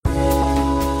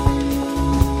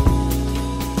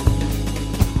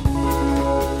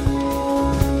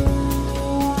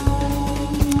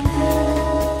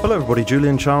Hello everybody,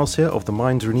 Julian Charles here of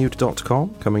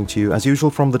themindsrenewed.com, coming to you as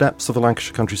usual from the depths of the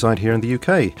Lancashire countryside here in the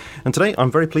UK. And today I'm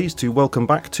very pleased to welcome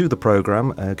back to the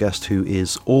programme a guest who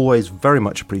is always very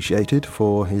much appreciated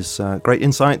for his great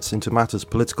insights into matters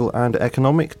political and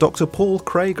economic, Dr. Paul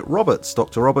Craig Roberts.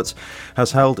 Dr. Roberts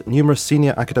has held numerous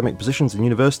senior academic positions in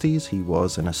universities. He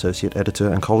was an associate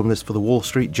editor and columnist for the Wall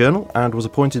Street Journal and was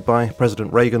appointed by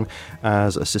President Reagan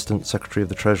as Assistant Secretary of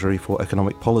the Treasury for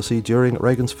Economic Policy during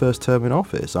Reagan's first term in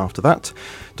office. After that,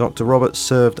 Dr. Roberts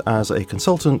served as a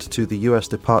consultant to the US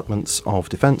Departments of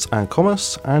Defense and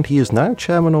Commerce, and he is now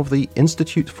chairman of the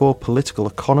Institute for Political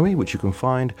Economy, which you can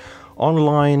find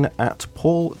online at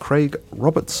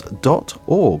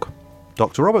paulcraigroberts.org.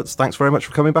 Dr. Roberts, thanks very much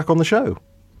for coming back on the show.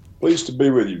 Pleased to be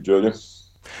with you, Julian.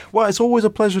 Well, it's always a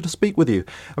pleasure to speak with you.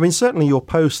 I mean, certainly your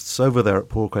posts over there at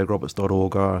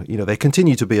paulcraigroberts.org are, they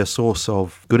continue to be a source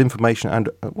of good information and,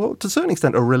 well, to a certain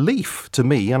extent, a relief to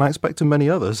me, and I expect to many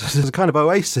others. It's a kind of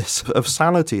oasis of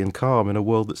sanity and calm in a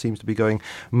world that seems to be going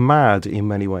mad in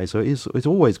many ways. So it's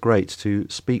always great to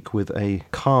speak with a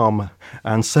calm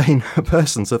and sane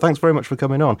person. So thanks very much for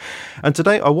coming on. And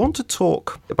today I want to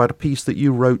talk about a piece that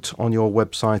you wrote on your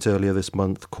website earlier this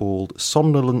month called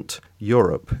Somnolent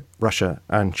Europe, Russia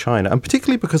and China, and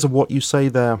particularly because of what you say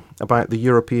there about the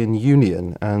European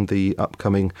Union and the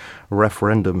upcoming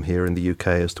referendum here in the UK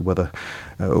as to whether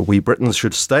we Britons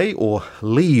should stay or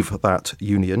leave that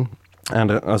union.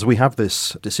 And as we have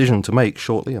this decision to make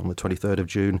shortly on the 23rd of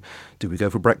June, do we go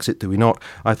for Brexit, do we not?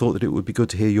 I thought that it would be good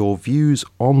to hear your views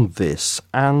on this,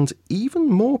 and even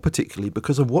more particularly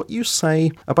because of what you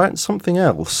say about something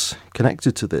else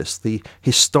connected to this, the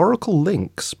historical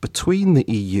links between the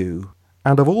EU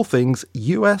and, of all things,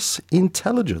 US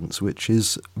intelligence, which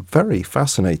is very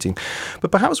fascinating.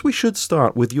 But perhaps we should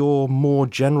start with your more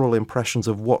general impressions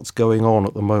of what's going on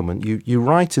at the moment. You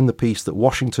write in the piece that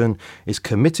Washington is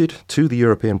committed to the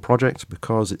European project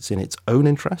because it's in its own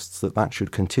interests that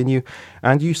should continue.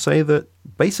 And you say that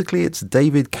basically it's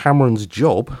David Cameron's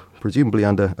job, presumably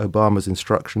under Obama's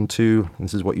instruction, to,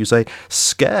 this is what you say,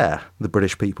 scare the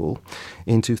British people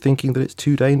into thinking that it's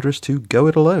too dangerous to go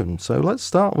it alone. So let's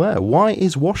start there. Why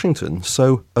is Washington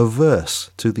so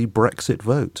averse to the Brexit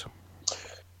vote?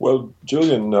 Well,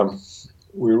 Julian,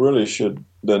 we really should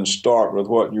then start with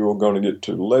what you were going to get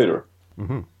to later.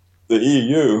 Mm-hmm. The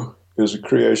EU is a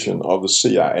creation of the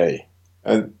CIA.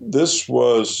 And this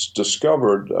was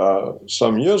discovered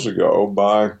some years ago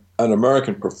by an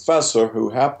American professor who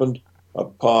happened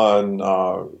upon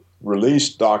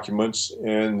released documents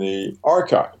in the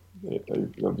archive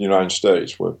of the United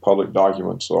States, where public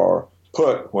documents are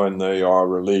put when they are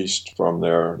released from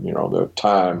their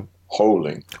time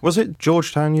holding. Was it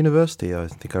Georgetown University? I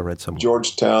think I read somewhere.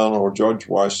 Georgetown or George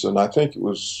Washington, I think it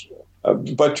was.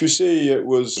 But you see, it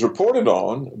was reported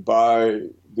on by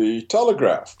the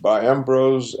Telegraph, by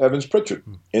Ambrose Evans Pritchard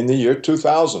in the year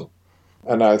 2000.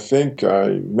 And I think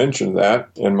I mentioned that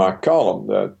in my column,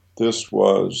 that this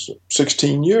was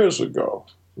 16 years ago,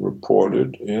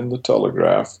 reported in the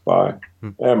Telegraph by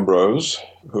Ambrose,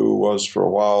 who was for a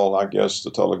while, I guess,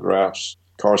 the Telegraph's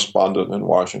correspondent in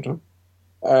Washington.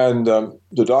 And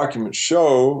the documents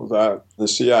show that the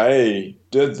CIA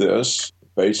did this,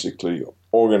 basically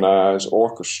organized,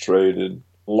 orchestrated,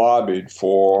 lobbied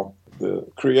for the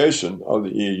creation of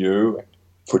the EU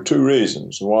for two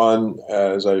reasons. One,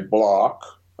 as a bloc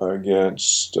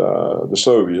against the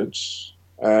Soviets,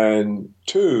 and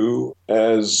two,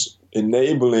 as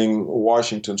enabling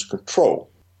Washington's control,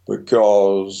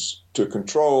 because to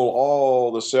control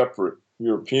all the separate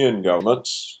European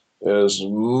governments is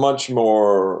much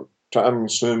more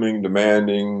time-consuming,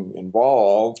 demanding,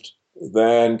 involved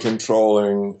than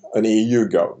controlling an EU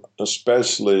government,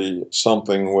 especially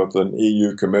something with an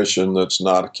EU Commission that's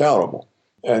not accountable.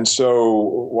 And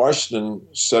so Washington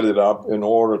set it up in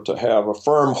order to have a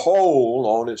firm hold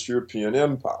on its European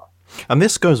empire. And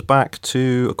this goes back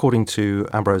to, according to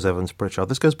Ambrose Evans Pritchard,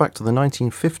 this goes back to the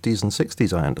 1950s and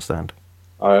 60s, I understand.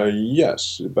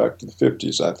 Yes, back to the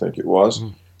 50s, I think it was.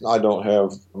 Mm. I don't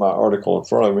have my article in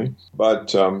front of me,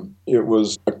 but it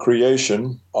was a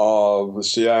creation of the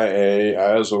CIA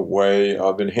as a way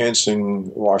of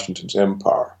enhancing Washington's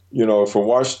empire. For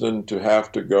Washington to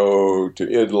have to go to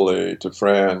Italy, to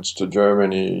France, to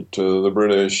Germany, to the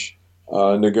British,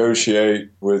 negotiate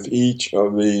with each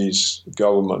of these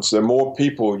governments, there are more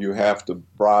people you have to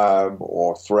bribe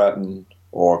or threaten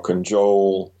or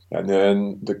cajole, and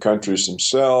then the countries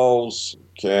themselves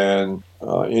can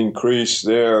increase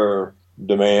their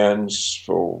demands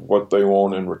for what they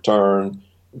want in return,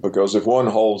 because if one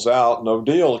holds out, no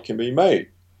deal can be made.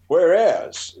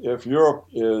 Whereas if Europe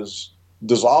is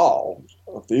dissolved,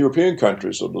 if the European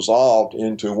countries are dissolved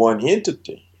into one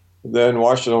entity, then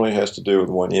Washington only has to deal with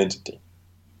one entity.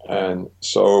 And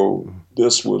so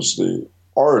this was the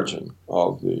origin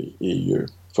of the EU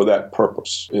for that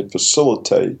purpose. It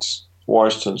facilitates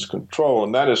Washington's control,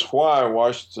 and that is why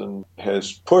Washington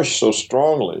has pushed so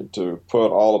strongly to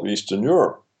put all of Eastern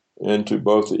Europe into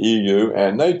both the EU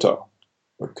and NATO,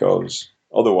 because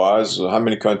otherwise, how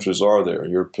many countries are there,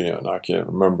 European? I can't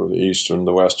remember the Eastern,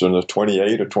 the Western, the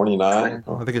 28 or 29?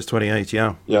 I think it's 28,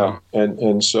 yeah. Yeah,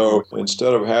 and so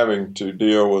instead of having to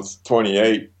deal with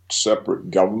 28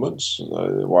 separate governments,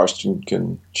 Washington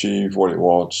can achieve what it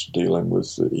wants dealing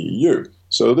with the EU.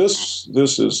 So this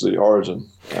is the origin.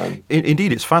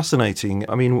 Indeed, it's fascinating.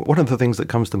 I mean, one of the things that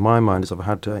comes to my mind is I've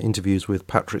had interviews with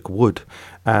Patrick Wood,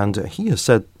 and he has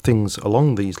said things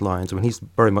along these lines. I mean, he's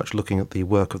very much looking at the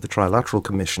work of the Trilateral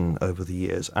Commission over the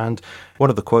years, and one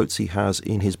of the quotes he has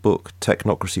in his book,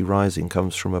 Technocracy Rising,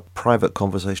 comes from a private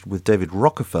conversation with David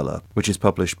Rockefeller, which is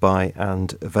published by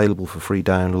and available for free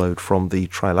download from the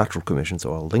Trilateral Commission,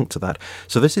 so I'll link to that.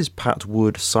 So this is Pat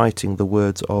Wood citing the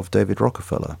words of David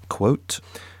Rockefeller, quote,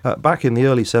 back in the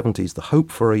early 70s, the hope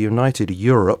for a united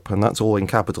Europe, and that's all in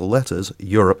capital letters,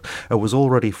 Europe, was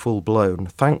already full-blown,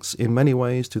 thanks in many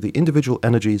ways to the individual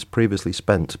energies previously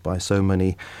spent by so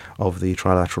many of the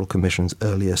Trilateral Commission's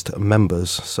earliest members.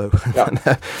 So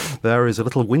there is a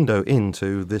little window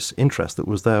into this interest that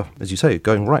was there, as you say,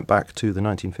 going right back to the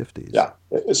 1950s. Yeah,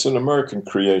 it's an American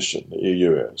creation, the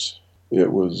EU is.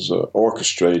 It was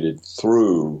orchestrated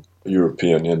through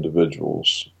European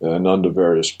individuals and under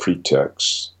various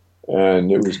pretexts.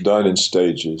 And it was done in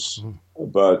stages,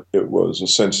 but it was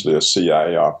essentially a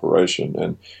CIA operation.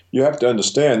 And you have to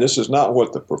understand, this is not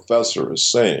what the professor is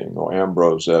saying or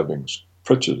Ambrose Evans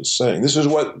Pritchard is saying. This is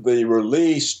what the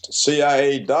released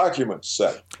CIA documents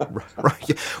say. Right,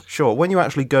 yeah, sure. When you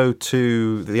actually go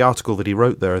to the article that he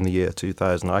wrote there in the year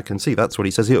 2000, I can see that's what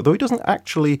he says here, although he doesn't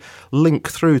actually link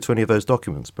through to any of those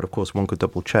documents. But of course, one could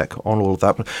double check on all of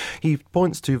that. But he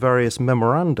points to various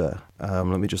memoranda. Let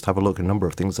me just have a look at a number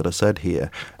of things that are said here.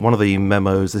 One of the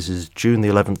memos, this is June the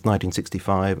 11th,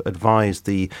 1965, advised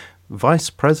the Vice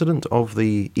President of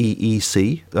the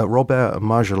EEC, Robert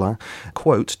Magellan,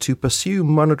 quote, to pursue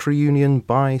monetary union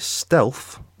by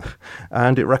stealth,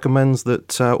 and it recommends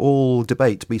that all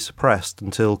debate be suppressed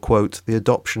until, quote, the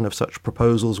adoption of such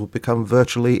proposals will become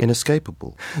virtually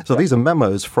inescapable. So these are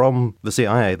memos from the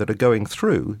CIA that are going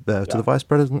through there to the Vice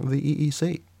President of the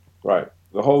EEC. Right.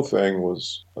 The whole thing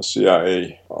was a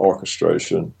CIA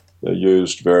orchestration. They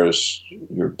used various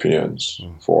Europeans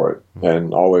for it,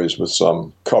 and always with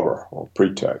some cover or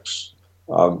pretext.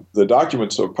 The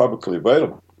documents are publicly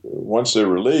available. Once they're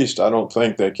released, I don't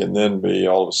think they can then be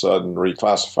all of a sudden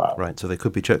reclassified. Right, so they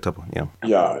could be checked up on, yeah.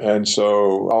 Yeah, and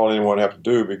so all anyone would have to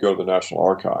do would be go to the National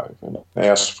Archive and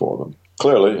ask for them.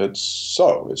 Clearly, it's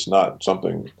so. It's not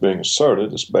something being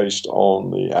asserted. It's based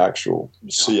on the actual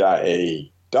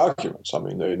CIA documents. I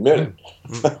mean, they admit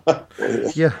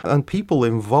it. Yeah, and people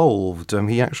involved.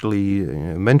 He actually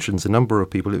mentions a number of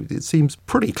people. It seems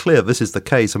pretty clear this is the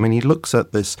case. I mean, he looks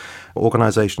at this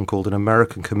organization called an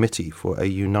American Committee for a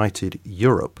United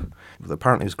Europe that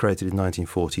apparently was created in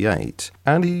 1948,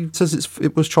 and he says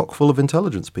it was chock full of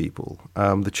intelligence people.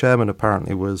 The chairman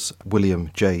apparently was William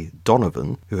J.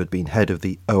 Donovan, who had been head of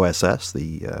the OSS,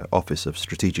 the Office of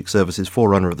Strategic Services,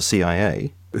 forerunner of the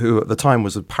CIA, who at the time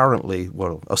was apparently,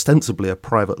 well, ostensibly a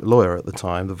private lawyer at the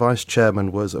time. The vice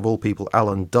chairman was, of all people,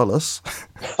 Alan Dulles.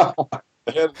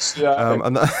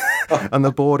 And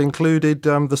the board included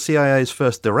the CIA's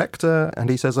first director, and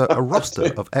he says a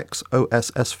roster of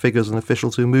ex-OSS figures and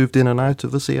officials who moved in and out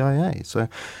of the CIA. So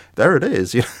there it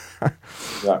is.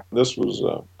 Yeah, this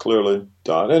was clearly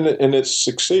done, and it's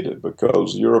succeeded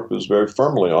because Europe is very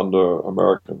firmly under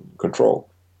American control.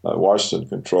 Washington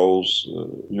controls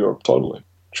Europe totally.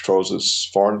 Controls its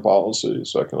foreign policy,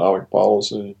 its economic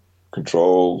policy,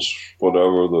 controls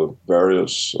whatever the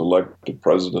various elected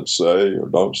presidents say or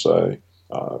don't say,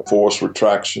 force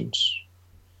retractions.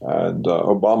 And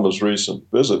Obama's recent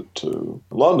visit to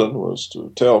London was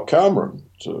to tell Cameron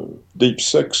to deep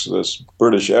six this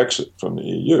British exit from the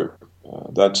EU.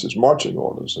 That's his marching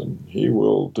orders, and he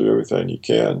will do everything he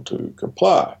can to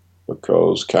comply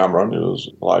because Cameron is,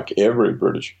 like every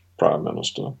British prime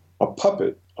minister, a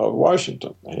puppet of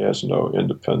Washington. He has no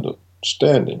independent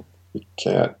standing. He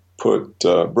can't put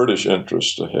British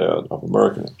interest ahead of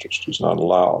American interest. He's not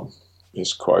allowed.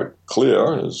 It's quite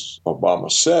clear, as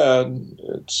Obama said,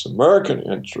 it's American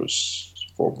interests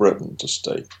for Britain to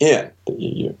stay in the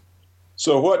EU.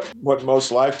 So what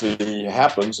most likely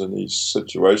happens in these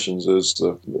situations is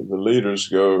the leaders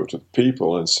go to the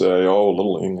people and say, oh,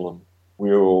 little England,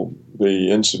 we'll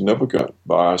be insignificant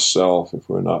by ourselves if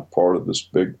we're not part of this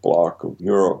big block of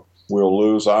Europe. We'll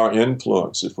lose our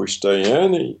influence. If we stay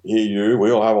in the EU,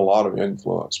 we'll have a lot of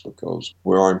influence because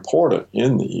we are important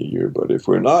in the EU. But if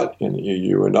we're not in the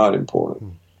EU, we're not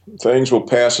important. Things will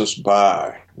pass us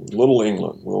by. Little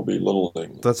England will be little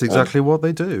England. That's exactly what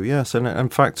they do, yes. And in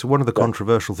fact, one of the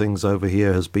controversial things over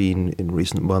here has been in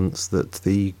recent months that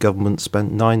the government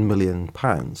spent £9 million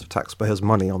of taxpayers'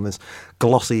 money on this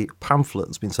glossy pamphlet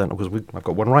that's been sent, because I've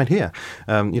got one right here,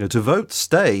 to vote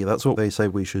stay. That's what they say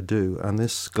we should do. And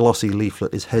this glossy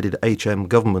leaflet is headed HM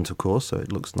Government, of course, so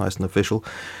it looks nice and official.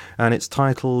 And it's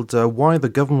titled, Why the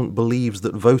Government Believes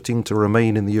That Voting to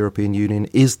Remain in the European Union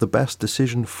is the Best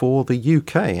Decision for the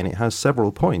UK. And it has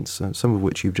several points, some of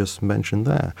which you've just mentioned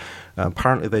there.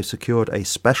 Apparently they've secured a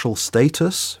special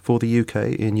status for the UK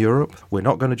in Europe. We're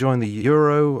not going to join the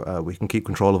euro. We can keep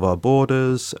control of our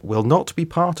borders. We'll not be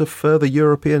part of further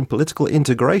European political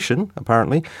integration,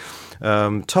 apparently.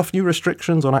 Tough new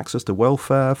restrictions on access to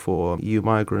welfare for EU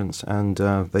migrants, and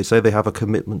they say they have a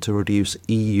commitment to reduce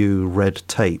EU red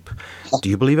tape. Do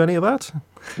you believe any of that?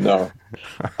 No,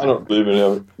 I don't believe any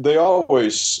of it.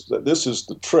 This is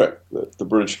the trick that the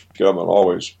British government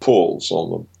always pulls on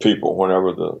the people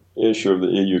whenever the issue of the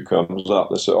EU comes up.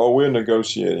 They say, we're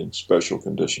negotiating special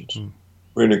conditions.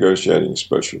 We're negotiating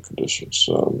special conditions.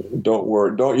 Don't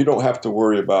worry. You don't have to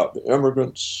worry about the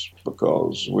immigrants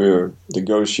because we're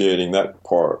negotiating that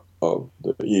part of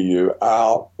the EU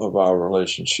out of our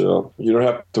relationship. You don't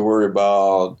have to worry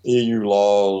about EU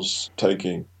laws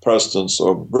taking precedence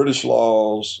over British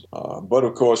laws. But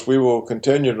of course, we will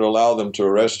continue to allow them to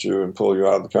arrest you and pull you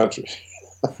out of the country.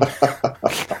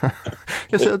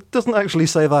 Yes, it doesn't actually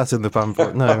say that in the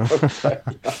pamphlet, no. Okay.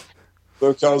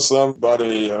 Because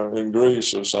somebody in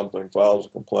Greece or something files a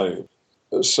complaint.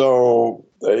 So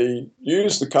they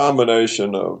use the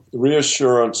combination of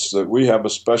reassurance that we have a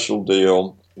special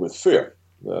deal with fear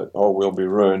that, we'll be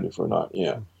ruined if we're not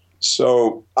in.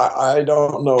 So I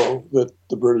don't know that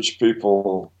the British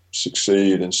people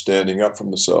succeed in standing up for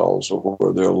themselves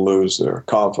or they'll lose their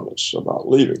confidence about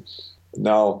leaving.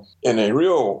 Now, in a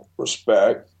real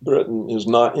respect, Britain is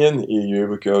not in the EU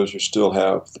because you still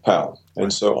have the pound.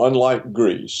 And so unlike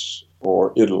Greece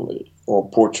or Italy or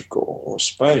Portugal or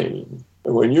Spain,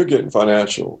 when you get in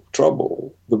financial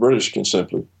trouble, the British can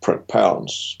simply print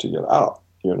pounds to get out.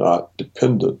 You're not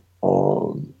dependent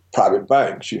on private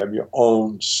banks. You have your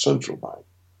own central bank.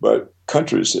 But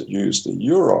countries that use the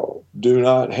euro do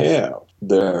not have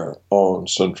their own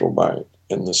central bank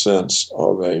in the sense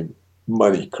of a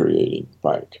money-creating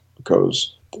bank,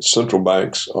 because the central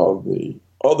banks of the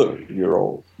other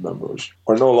euro members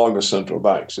are no longer central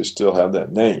banks. They still have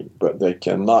that name, but they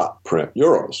cannot print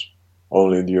euros.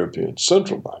 Only the European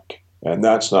Central Bank. And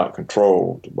that's not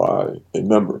controlled by the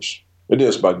members. It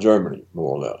is by Germany,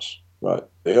 more or less. But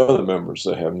the other members,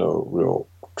 they have no real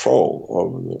control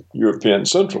over the European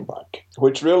Central Bank,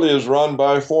 which really is run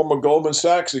by a former Goldman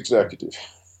Sachs executive.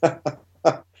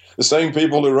 The same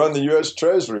people who run the U.S.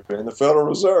 Treasury and the Federal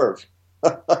Reserve.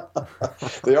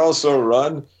 They also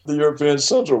run the European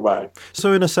Central Bank.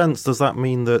 So in a sense, does that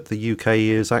mean that the UK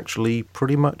is actually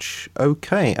pretty much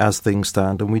okay as things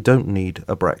stand and we don't need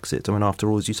a Brexit? I mean, after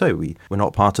all, as you say, we're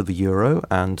not part of the euro,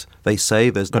 and they say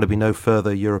there's going to be no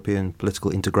further European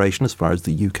political integration as far as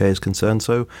the UK is concerned.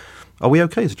 So are we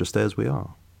okay to just stay as we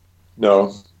are?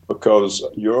 No, because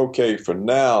you're okay for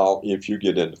now if you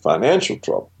get into financial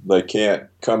trouble. They can't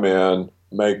come in,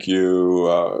 make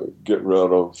you get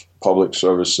rid of public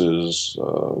services,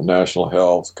 national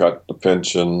health, cut the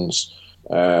pensions,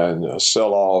 and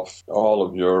sell off all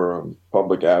of your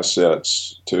public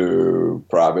assets to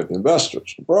private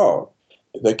investors abroad.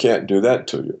 They can't do that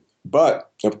to you.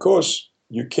 But, of course,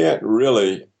 you can't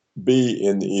really be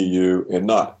in the EU and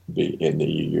not be in the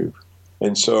EU.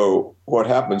 And so what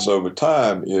happens over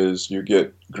time is you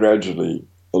get gradually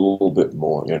a little bit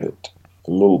more in it,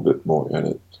 a little bit more in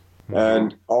it.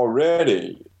 And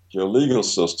already your legal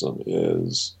system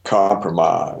is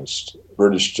compromised.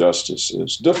 British justice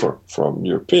is different from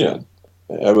European.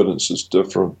 Evidence is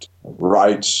different.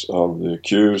 Rights of the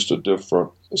accused are different.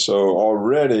 So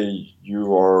already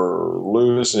you are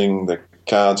losing the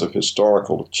kinds of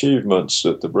historical achievements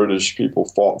that the British people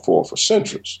fought for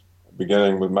centuries,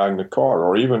 beginning with Magna Carta,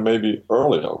 or even maybe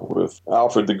earlier with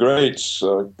Alfred the Great's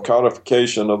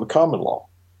codification of the common law.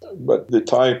 But the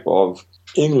type of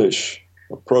English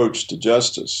approach to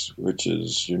justice, which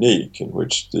is unique, and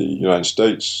which the United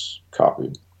States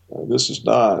copied, this is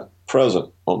not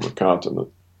present on the continent.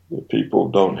 The people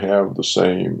don't have the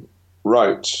same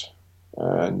rights,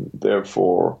 and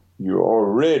therefore you're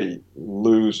already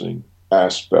losing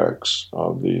aspects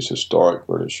of these historic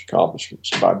British accomplishments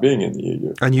by being in the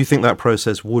EU. And you think that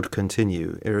process would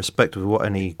continue, irrespective of what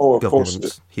any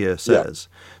government here says,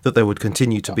 that there would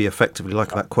continue to be effectively, like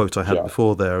that quote I had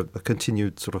before there, a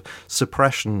continued sort of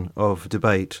suppression of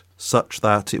debate such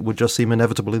that it would just seem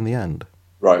inevitable in the end?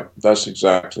 Right, that's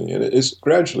exactly it. It's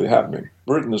gradually happening.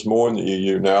 Britain is more in the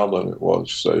EU now than it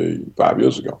was, say, 5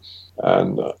 years ago.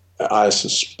 And I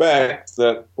suspect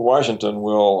that Washington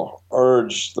will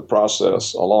urge the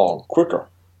process along quicker.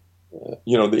 The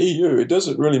EU, it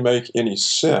doesn't really make any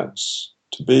sense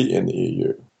to be in the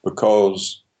EU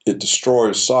because it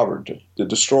destroys sovereignty. It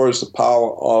destroys the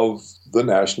power of the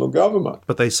national government.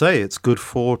 But they say it's good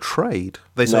for trade.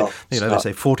 They say, they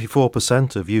say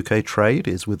 44% of UK trade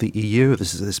is with the EU.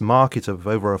 This is this market of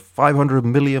over 500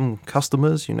 million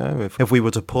customers. If we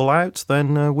were to pull out,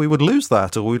 then we would lose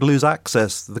that, or we'd lose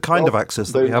access, the kind of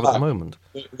access that we have at the moment.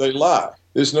 They lie.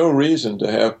 There's no reason to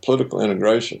have political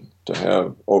integration, to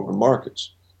have open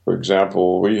markets. For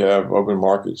example, we have open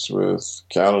markets with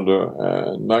Canada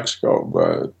and Mexico,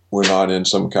 but we're not in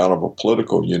some kind of a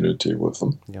political unity with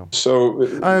them. Yeah.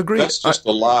 So I agree. That's just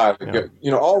a lie.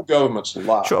 Yeah. All governments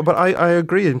lie. Sure, but I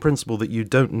agree in principle that you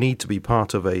don't need to be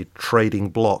part of a trading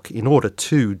bloc in order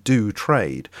to do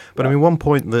trade. But I mean, one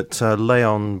point that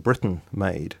Leon Britton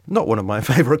made, not one of my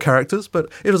favourite characters,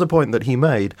 but it was a point that he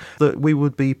made, that we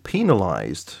would be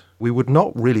penalised. We would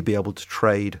not really be able to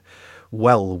trade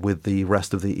well with the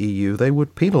rest of the EU. They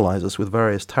would penalise us with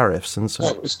various tariffs. And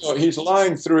so No, he's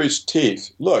lying through his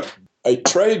teeth. Look, a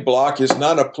trade bloc is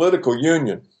not a political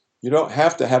union. You don't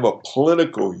have to have a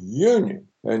political union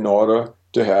in order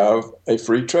to have a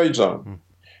free trade zone.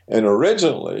 And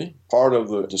originally, part of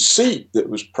the deceit that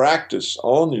was practiced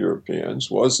on the Europeans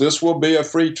was this will be a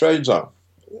free trade zone.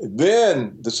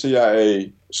 Then the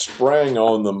CIA sprang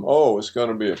on them, it's going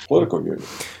to be a political union.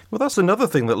 Well, that's another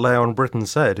thing that Leon Britton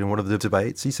said in one of the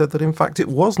debates. He said that, in fact, it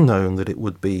was known that it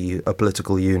would be a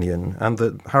political union and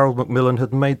that Harold Macmillan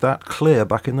had made that clear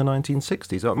back in the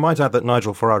 1960s. I might add that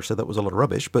Nigel Farage said that was a lot of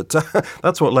rubbish, but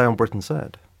that's what Leon Britton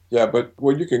said. Yeah, but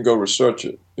you can go research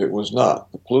it. It was not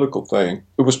the political thing.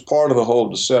 It was part of the whole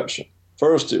deception.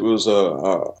 First, it was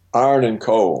a iron and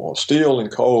coal, steel and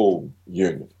coal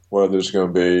union, where there's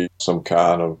going to be some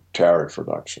kind of tariff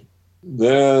reduction.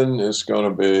 Then it's going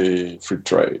to be free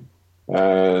trade.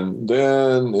 And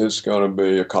then it's going to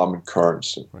be a common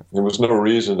currency. There was no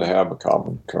reason to have a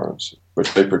common currency. But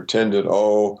they pretended,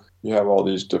 you have all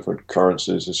these different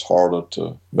currencies, it's harder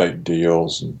to make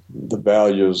deals. And the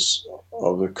values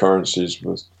of the currencies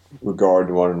with regard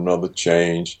to one another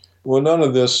change. Well, none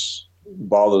of this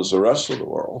bothers the rest of the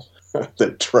world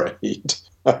that trade.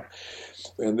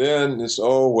 And then it's, if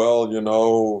we're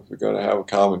going to have a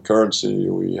common currency,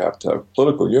 we have to have a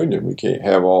political union. We can't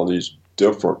have all these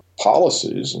different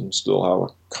policies and still have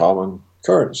a common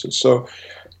currency. So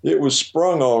it was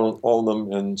sprung on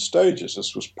them in stages.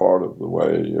 This was part of the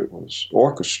way it was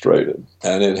orchestrated.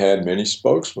 And it had many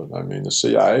spokesmen. I mean, the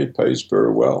CIA pays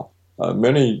very well.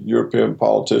 Many European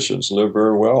politicians live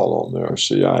very well on their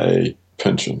CIA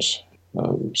pensions.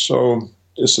 So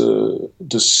it's a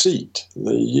deceit.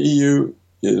 The EU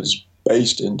is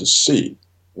based in deceit,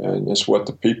 and it's what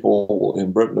the people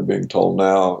in Britain are being told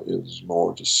now is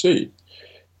more deceit.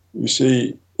 You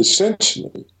see,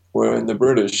 essentially, when the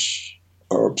British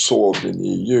are absorbed in the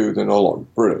EU, they're no longer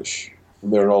British,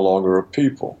 and they're no longer a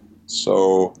people.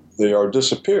 So they are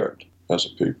disappeared as a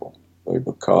people. They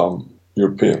become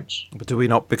Europeans. But do we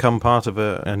not become part of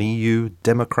an EU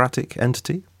democratic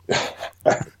entity?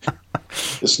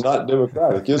 It's not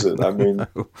democratic, is it? I mean,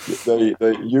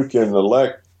 you can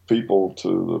elect people to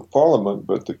the parliament,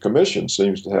 but the commission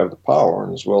seems to have the power.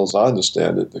 And as well as I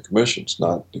understand it, the commission's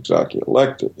not exactly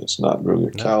elected. It's not really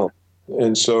accountable. No.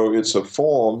 And so it's a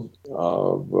form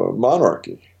of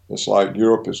monarchy. It's like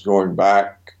Europe is going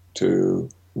back to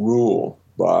rule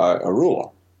by a ruler.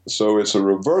 So it's a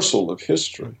reversal of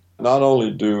history. Not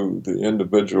only do the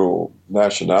individual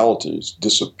nationalities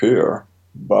disappear,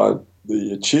 but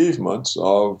the achievements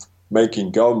of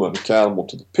making government accountable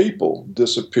to the people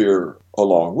disappear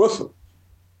along with them,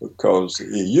 because the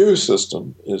EU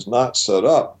system is not set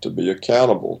up to be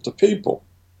accountable to people.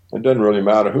 It doesn't really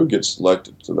matter who gets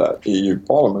elected to that EU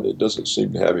parliament. It doesn't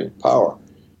seem to have any power.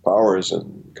 Power is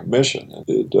in the commission, and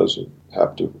it doesn't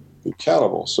have to be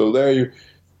accountable. So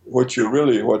what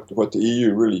the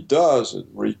EU really does, it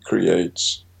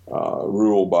recreates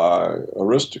rule by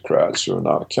aristocrats who are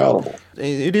not accountable.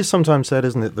 It is sometimes said,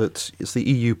 isn't it, that it's the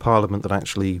EU Parliament that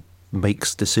actually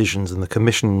makes decisions and the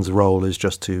Commission's role is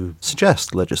just to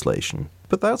suggest legislation.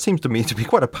 But that seems to me to be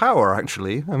quite a power,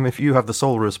 actually. I mean, if you have the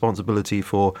sole responsibility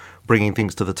for bringing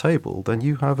things to the table, then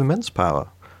you have immense power.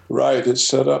 Right, it's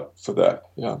set up for that,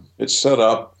 yeah. It's set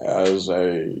up as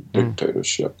a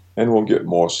dictatorship, and will get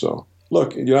more so.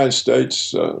 Look, the United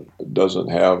States doesn't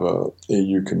have a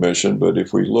EU commission, but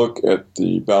if we look at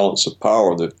the balance of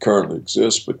power that currently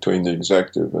exists between the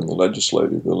executive and the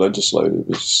legislative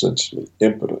is essentially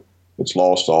impotent. It's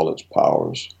lost all its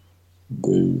powers.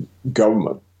 The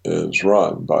government is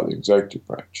run by the executive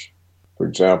branch. For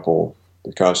example,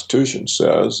 the Constitution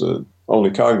says that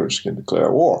only Congress can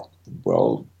declare war.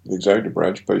 Well, the executive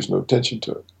branch pays no attention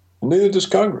to it. And neither does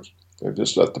Congress. They've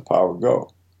just let the power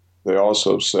go. They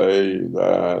also say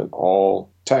that all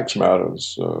tax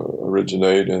matters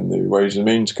originate in the Ways and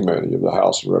Means Committee of the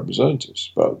House of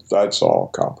Representatives, but that's all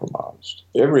compromised.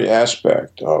 Every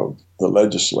aspect of the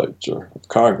legislature of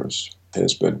Congress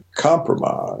has been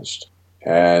compromised,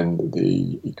 and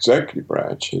the executive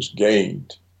branch has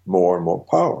gained more and more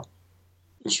power.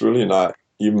 It's really not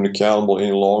even accountable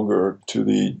any longer to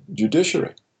the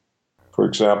judiciary. For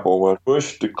example, when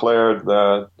Bush declared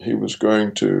that he was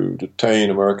going to detain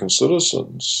American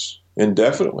citizens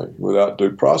indefinitely without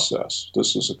due process,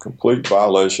 this is a complete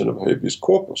violation of habeas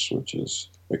corpus, which is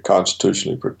a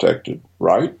constitutionally protected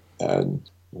right and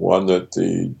one that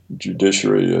the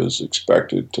judiciary is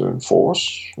expected to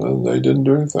enforce, and they didn't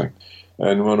do anything.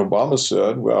 And when Obama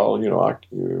said, well,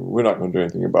 we're not going to do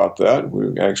anything about that,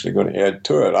 we're actually going to add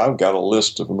to it, I've got a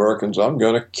list of Americans I'm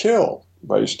going to kill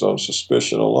based on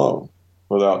suspicion alone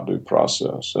without due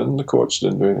process. And the courts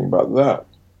didn't do anything about that.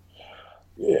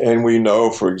 And we know,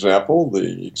 for example,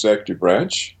 the executive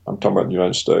branch, I'm talking about the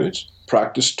United States,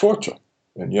 practiced torture.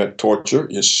 And yet torture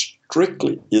is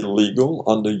strictly illegal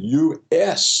under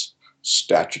U.S.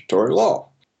 statutory law.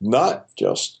 Not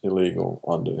just illegal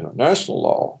under international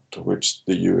law, to which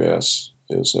the U.S.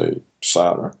 is a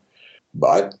signer,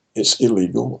 but it's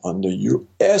illegal under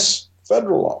U.S.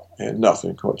 federal law, and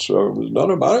nothing whatsoever was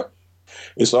done about it.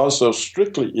 It's also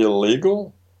strictly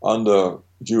illegal under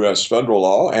U.S. federal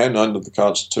law and under the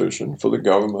Constitution for the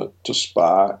government to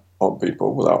spy on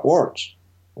people without warrants.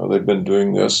 Now, they've been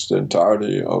doing this the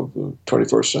entirety of the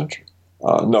 21st century.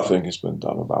 Nothing has been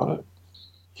done about it.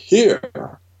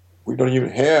 Here, we don't even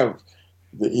have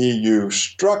the EU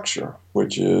structure,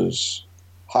 which is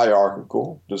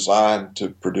hierarchical, designed to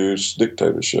produce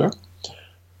dictatorship.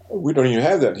 We don't even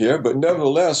have that here, but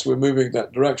nevertheless, we're moving in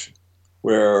that direction,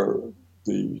 where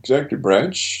the executive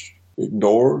branch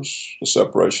ignores the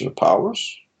separation of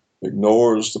powers,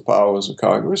 ignores the powers of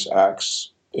Congress,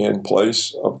 acts in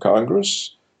place of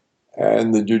Congress,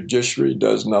 and the judiciary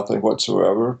does nothing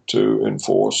whatsoever to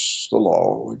enforce the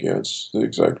law against the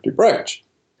executive branch.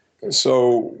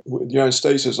 So the United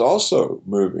States is also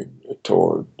moving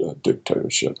toward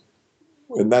dictatorship.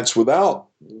 And that's without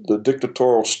the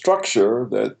dictatorial structure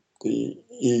that the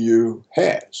EU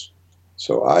has.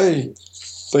 So I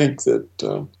think that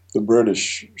the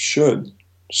British should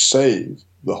save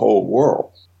the whole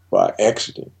world by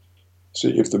exiting.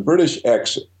 See, if the British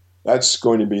exit, that's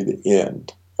going to be the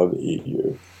end of the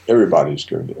EU. Everybody's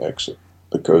going to exit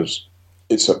because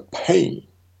it's a pain.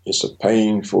 It's a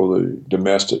pain for the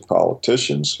domestic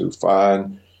politicians who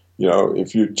find,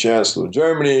 if you're Chancellor of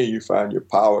Germany, you find your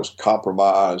powers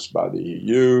compromised by the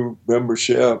EU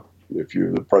membership. If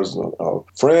you're the President of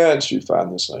France, you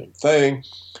find the same thing.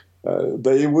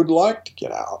 They would like to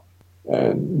get out.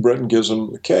 And Britain gives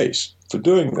them a case for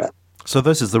doing that. So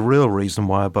this is the real reason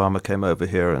why Obama came over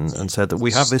here and said that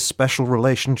we have this special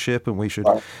relationship and we should,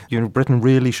 Britain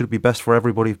really should be best for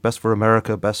everybody, best for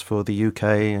America, best for the UK.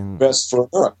 And Best for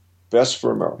America. Best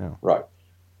for America, yeah. Right.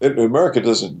 America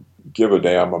doesn't give a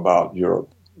damn about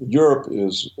Europe. Europe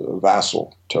is a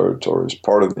vassal territory, it's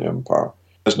part of the empire.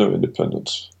 There's no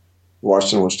independence.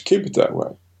 Washington wants to keep it that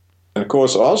way. And of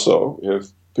course, also, if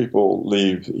people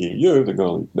leave the EU, they're going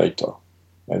to leave NATO.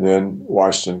 And then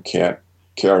Washington can't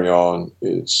carry on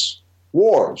its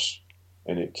wars,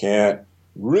 and it can't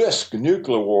risk a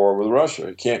nuclear war with Russia.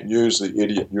 It can't use the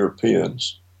idiot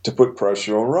Europeans to put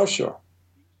pressure on Russia.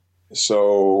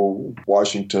 So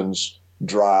Washington's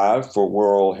drive for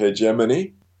world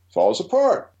hegemony falls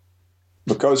apart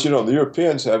because, the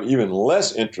Europeans have even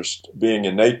less interest being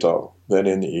in NATO than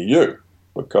in the EU,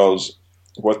 because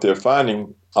what they're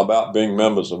finding about being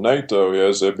members of NATO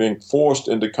is they're being forced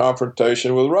into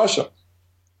confrontation with Russia.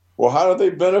 Well, how do they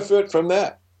benefit from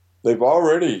that? They've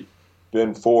already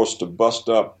been forced to bust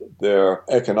up their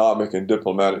economic and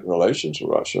diplomatic relations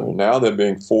with Russia, and now they're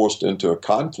being forced into a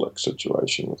conflict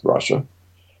situation with Russia.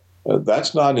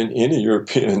 That's not in any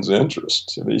European's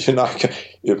interest. I mean, you're not,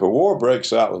 if a war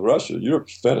breaks out with Russia,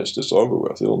 Europe's finished. It's over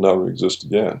with. It'll never exist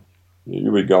again.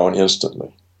 You'll be gone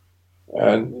instantly.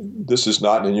 And this is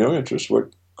not in your interest.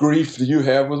 What grief do you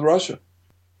have with Russia?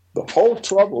 The whole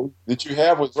trouble that you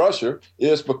have with Russia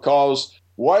is because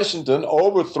Washington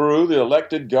overthrew the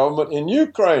elected government in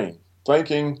Ukraine,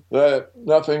 thinking that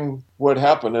nothing would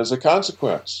happen as a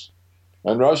consequence.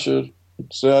 And Russia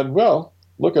said, well,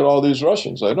 look at all these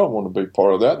Russians. They don't want to be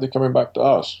part of that. They're coming back to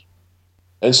us.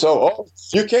 And so,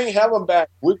 you can't have them back.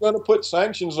 We're going to put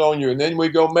sanctions on you. And then we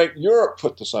go make Europe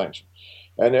put the sanctions.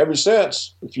 And ever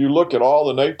since, if you look at all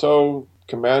the NATO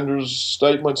commanders'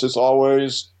 statements, it's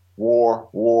always war,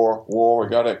 war, war.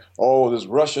 This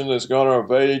Russian is going to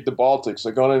invade the Baltics.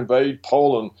 They're going to invade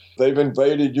Poland. They've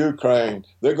invaded Ukraine.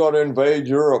 They're going to invade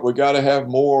Europe. We got to have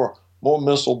more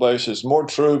missile bases, more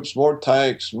troops, more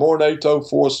tanks, more NATO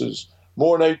forces,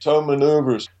 more NATO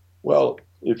maneuvers. Well,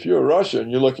 if you're Russia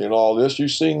and you're looking at all this,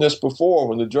 you've seen this before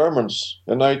when the Germans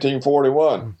in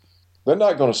 1941. They're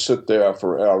not going to sit there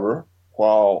forever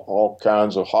while all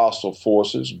kinds of hostile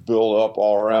forces build up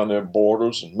all around their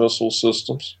borders and missile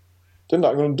systems. They're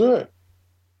not going to do it.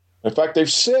 In fact, they've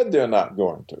said they're not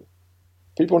going to.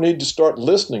 People need to start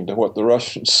listening to what the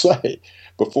Russians say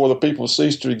before the people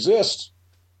cease to exist.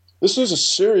 This is a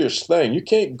serious thing. You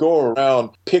can't go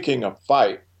around picking a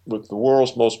fight with the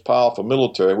world's most powerful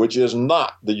military, which is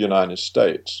not the United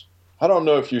States. I don't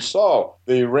know if you saw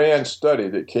the RAND study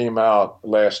that came out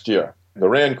last year. The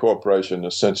RAND Corporation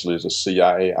essentially is a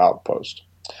CIA outpost.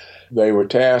 They were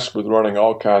tasked with running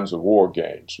all kinds of war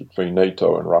games between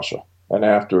NATO and Russia. And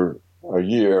after a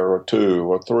year or two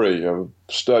or three of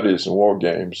studies and war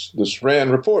games, this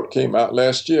RAND report came out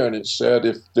last year, and it said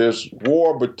if there's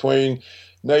war between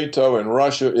NATO and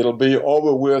Russia, it'll be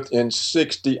over with in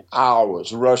 60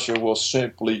 hours. Russia will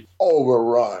simply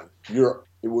overrun Europe.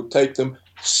 It will take them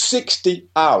 60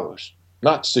 hours,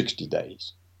 not 60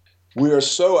 days. We are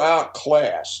so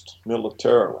outclassed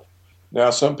militarily. Now,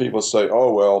 some people say,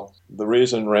 oh, well, the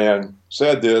reason Rand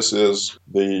said this is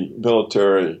the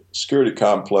military security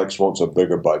complex wants a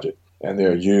bigger budget, and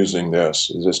they're using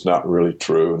this. It's not really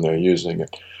true, and they're using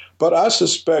it. But I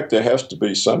suspect there has to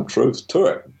be some truth to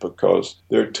it because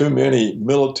there are too many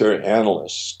military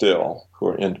analysts still who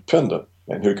are independent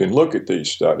and who can look at these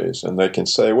studies and they can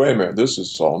say, wait a minute, this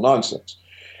is all nonsense.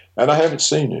 And I haven't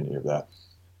seen any of that.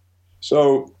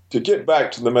 So to get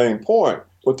back to the main point,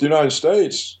 what the United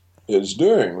States is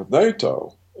doing with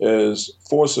NATO is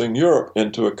forcing Europe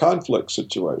into a conflict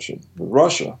situation with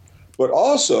Russia. But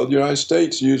also the United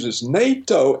States uses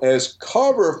NATO as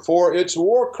cover for its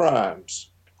war crimes,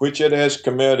 which it has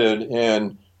committed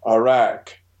in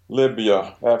Iraq,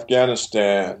 Libya,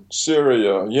 Afghanistan,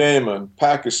 Syria, Yemen,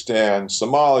 Pakistan,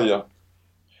 Somalia.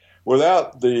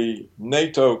 Without the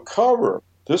NATO cover,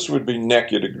 this would be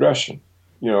naked aggression.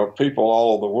 You know, people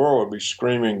all over the world would be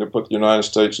screaming to put the United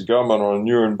States government on a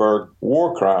Nuremberg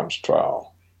war crimes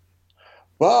trial.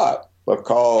 But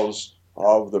because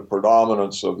of the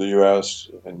predominance of the U.S.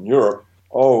 and Europe,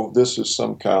 oh, this is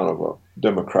some kind of a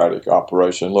democratic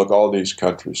operation. Look, all these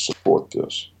countries support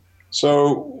this.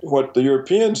 So what the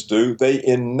Europeans do, they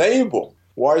enable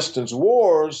Washington's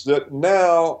wars that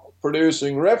now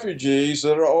producing refugees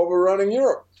that are overrunning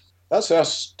Europe. That's how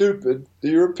stupid the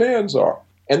Europeans are.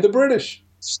 And the British.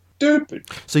 Stupid.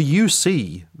 So you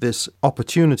see this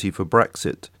opportunity for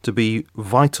Brexit to be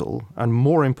vital and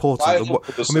more important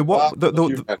than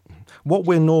what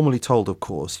we're normally told, of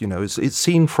course, you know, it's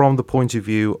seen from the point of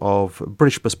view of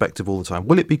British perspective all the time.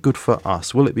 Will it be good for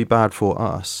us? Will it be bad for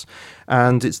us?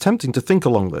 And it's tempting to think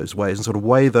along those ways and sort of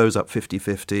weigh those up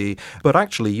 50-50. But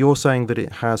actually, you're saying that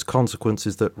it has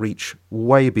consequences that reach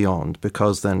way beyond,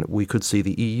 because then we could see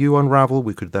the EU unravel,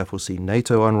 we could therefore see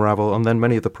NATO unravel, and then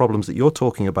many of the problems that you're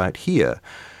talking about here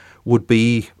would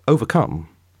be overcome.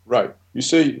 Right. You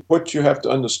see, what you have to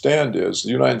understand is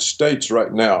the United States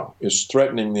right now is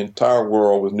threatening the entire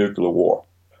world with nuclear war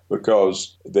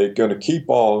because they're going to keep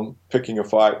on picking a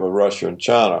fight with Russia and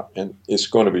China, and it's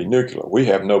going to be nuclear. We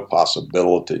have no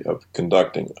possibility of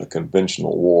conducting a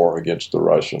conventional war against the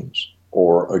Russians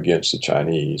or against the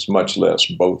Chinese, much less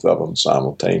both of them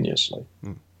simultaneously.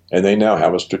 And they now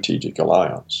have a strategic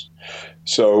alliance.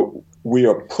 So we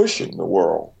are pushing the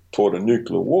world toward a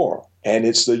nuclear war. And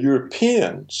it's the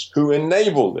Europeans who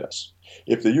enable this.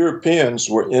 If the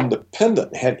Europeans were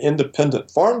independent, had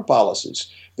independent foreign policies,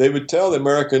 they would tell the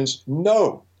Americans,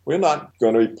 no, we're not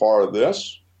going to be part of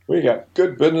this. We got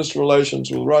good business relations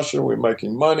with Russia. We're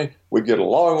making money. We get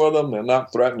along with them. They're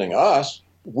not threatening us.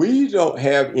 We don't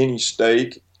have any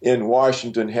stake in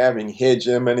Washington having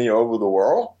hegemony over the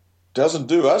world. Doesn't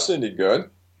do us any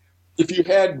good. if you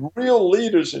had real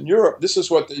leaders in Europe, this is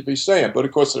what they'd be saying. But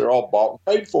of course, they're all bought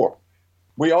and paid for.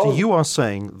 So you are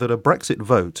saying that a Brexit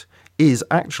vote is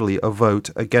actually a vote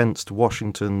against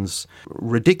Washington's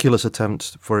ridiculous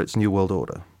attempt for its New World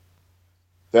Order.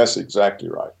 That's exactly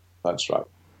right. That's right.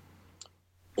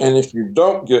 And if you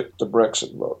don't get the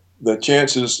Brexit vote, the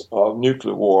chances of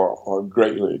nuclear war are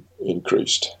greatly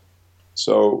increased.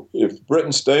 So if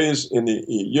Britain stays in the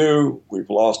EU, we've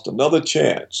lost another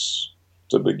chance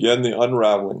to begin the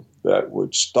unraveling that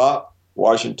would stop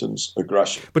Washington's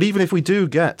aggression. But even if we do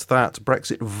get that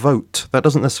Brexit vote, that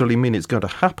doesn't necessarily mean it's going to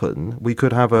happen. We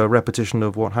could have a repetition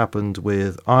of what happened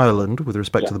with Ireland with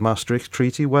respect to the Maastricht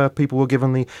Treaty, where people were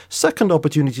given the second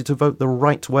opportunity to vote the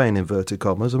right way, in inverted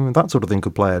commas. I mean, that sort of thing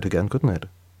could play out again, couldn't it?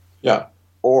 Yeah.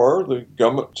 Or the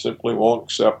government simply won't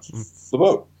accept the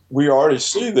vote. We already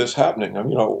see this happening. I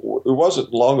mean, it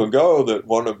wasn't long ago that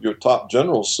one of your top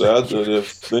generals said that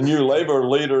if the new Labour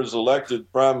leader is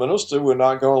elected prime minister, we're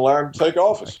not going to allow him to take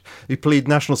office. He plead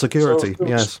national security,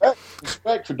 so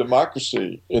respect for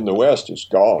democracy in the West is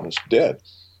gone. It's dead.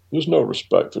 There's no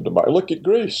respect for democracy. Look at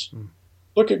Greece.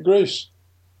 Look at Greece.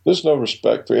 There's no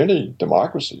respect for any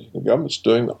democracy. The government's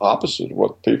doing the opposite of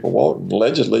what people want. And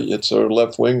allegedly, it's a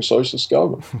left-wing socialist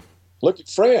government. Look at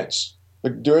France.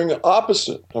 They're doing the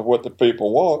opposite of what the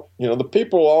people want. The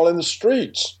people are all in the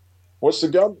streets. What's the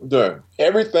government doing?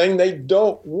 Everything they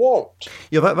don't want.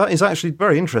 Yeah, that is actually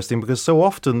very interesting, because so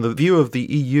often the view of the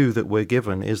EU that we're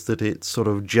given is that it's sort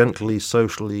of gently,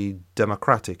 socially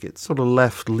democratic. It's sort of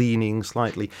left-leaning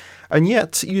slightly. And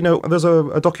yet, there's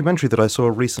a documentary that I saw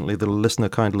recently that a listener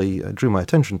kindly drew my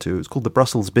attention to. It's called The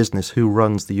Brussels Business, Who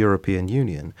Runs the European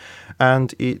Union?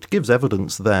 And it gives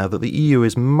evidence there that the EU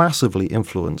is massively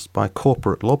influenced by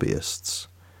corporate lobbyists.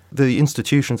 The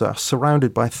institutions are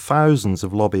surrounded by thousands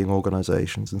of lobbying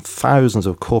organisations and thousands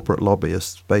of corporate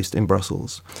lobbyists based in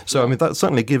Brussels. So, I mean, that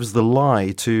certainly gives the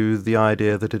lie to the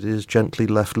idea that it is gently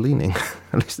left-leaning,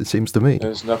 at least it seems to me.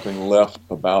 There's nothing left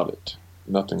about it.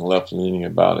 Nothing left-leaning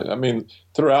about it. I mean,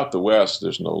 throughout the West,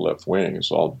 there's no left wing. It's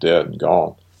all dead and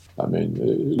gone. I mean,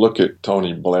 look at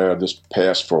Tony Blair. This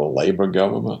passed for a Labour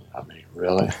government. I mean,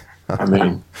 really? I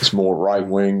mean, it's more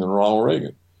right-wing than Ronald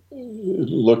Reagan.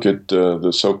 Look at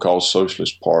the so-called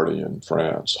Socialist Party in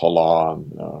France,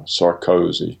 Hollande,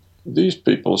 Sarkozy. These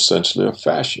people essentially are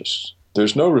fascists.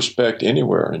 There's no respect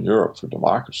anywhere in Europe for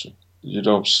democracy. You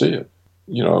don't see it.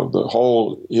 The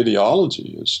whole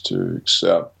ideology is to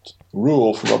accept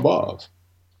rule from above.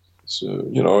 So,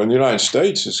 in the United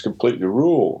States, it's completely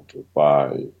ruled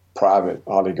by private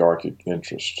oligarchic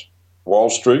interests. Wall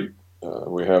Street,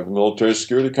 we have the military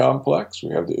security complex, we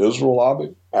have the Israel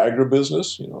lobby,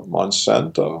 agribusiness,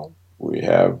 Monsanto, we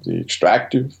have the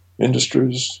extractive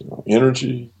industries,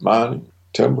 energy, mining,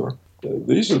 timber.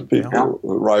 These are the people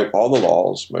who write all the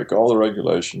laws, make all the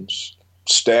regulations,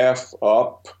 staff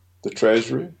up the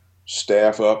Treasury,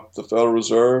 staff up the Federal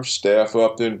Reserve, staff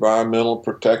up the environmental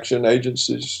protection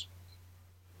agencies.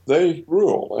 They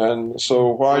rule. And so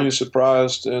why are you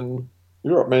surprised in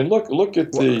Europe? I mean, look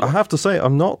at the... Well, I have to say,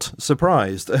 I'm not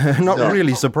surprised.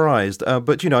 Really surprised.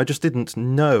 But, I just didn't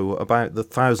know about the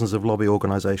thousands of lobby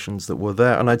organisations that were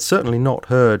there. And I'd certainly not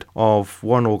heard of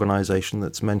one organisation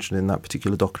that's mentioned in that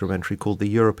particular documentary called the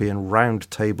European Round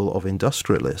Table of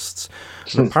Industrialists.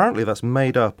 And apparently that's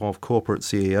made up of corporate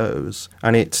CEOs.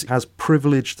 And it has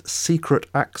privileged secret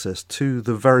access to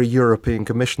the very European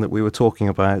Commission that we were talking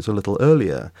about a little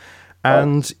earlier.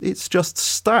 And it's just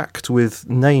stacked with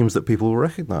names that people will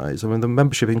recognise. I mean, the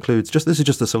membership includes, this is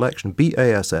just a selection,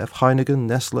 BASF, Heineken,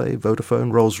 Nestle,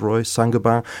 Vodafone, Rolls-Royce,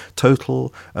 Saint-Gobain,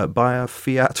 Total, Bayer,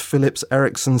 Fiat, Philips,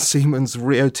 Ericsson, Siemens,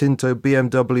 Rio Tinto,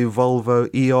 BMW, Volvo,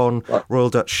 E.ON,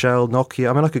 Royal Dutch Shell, Nokia.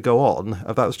 I mean, I could go on.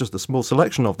 That's just a small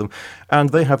selection of them. And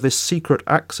they have this secret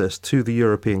access to the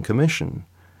European Commission,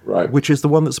 which is the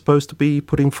one that's supposed to be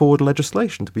putting forward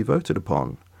legislation to be voted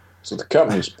upon. So the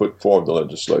companies put forward the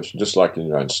legislation, just like in the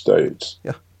United States.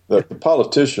 Yeah. The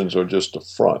politicians are just a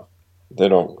front. They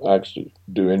don't actually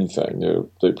do anything.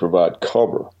 They provide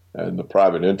cover, and the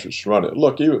private interests run it.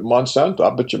 Look, even Monsanto,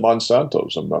 I bet you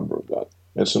Monsanto's a member of that.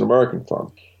 It's an American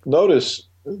firm. Notice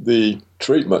the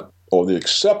treatment or the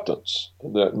acceptance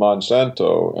that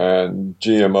Monsanto and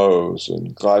GMOs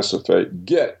and glyphosate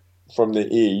get from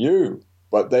the EU,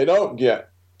 but they don't get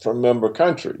from member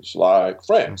countries like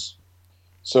France.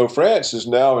 So France is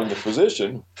now in the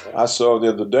position, I saw the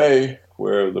other day,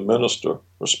 where the minister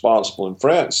responsible in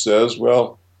France says,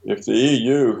 well, if the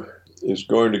EU is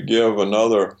going to give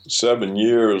another 7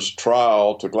 years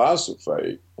trial to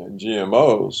glyphosate and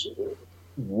GMOs,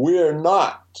 we're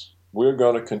not. We're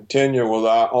going to continue with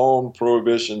our own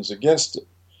prohibitions against it.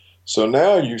 So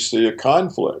now you see a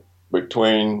conflict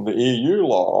between the EU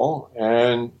law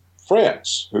and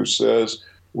France, who says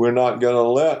we're not going to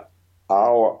let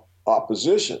our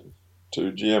opposition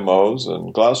to GMOs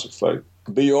and glyphosate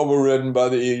be overridden by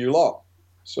the EU law.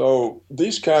 So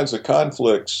these kinds of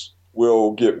conflicts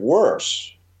will get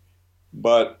worse,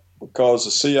 but because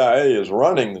the CIA is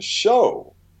running the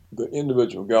show, the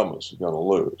individual governments are going to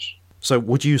lose. So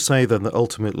would you say then that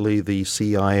ultimately the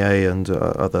CIA and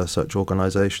other such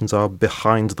organisations are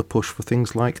behind the push for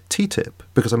things like TTIP?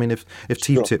 Because, I mean, if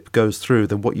TTIP goes through,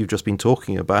 then what you've just been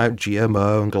talking about,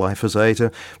 GMO and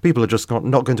glyphosate, people are just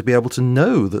not going to be able to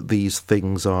know that these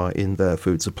things are in their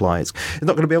food supplies. They're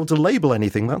not going to be able to label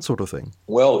anything, that sort of thing.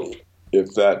 Well,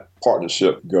 if that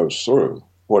partnership goes through,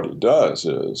 what it does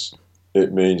is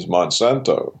it means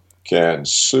Monsanto can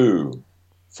sue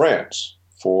France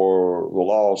for the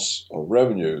loss of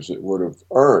revenues it would have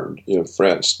earned if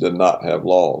France did not have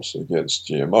laws against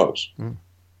GMOs.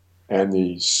 And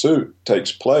the suit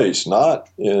takes place not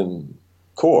in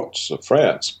courts of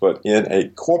France, but in a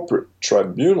corporate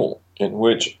tribunal in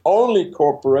which only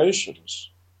corporations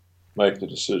make the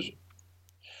decision.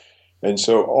 And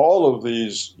so all of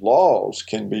these laws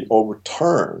can be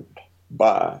overturned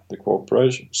by the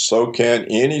corporation. So can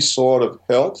any sort of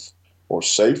health or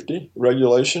safety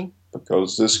regulation,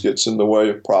 because this gets in the way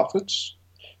of profits.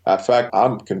 In fact,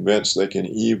 I'm convinced they can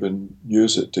even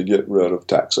use it to get rid of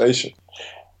taxation.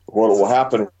 What will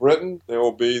happen in Britain, there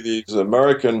will be these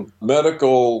American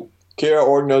medical care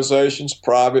organizations,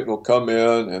 private, will come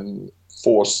in and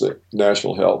force the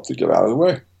national health to get out of the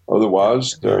way.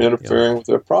 Otherwise, they're interfering with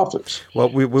their profits. Well,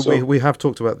 we have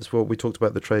talked about this. Well, we talked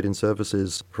about the trade in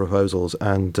services proposals,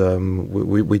 and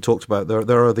we talked about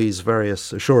there are these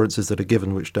various assurances that are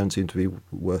given which don't seem to be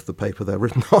worth the paper they're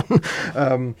written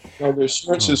on. No, the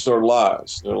assurances are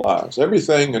lies. They're lies.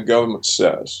 Everything a government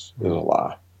says is a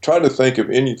lie. Try to think of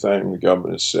anything the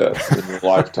government has said in your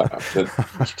lifetime that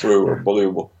is true or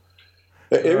believable.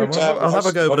 I'll have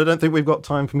a go, but I don't think we've got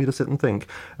time for me to sit and think.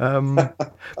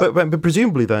 But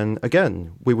presumably then,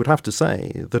 again, we would have to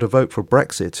say that a vote for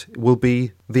Brexit will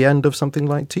be the end of something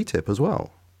like TTIP as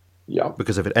well. Yeah.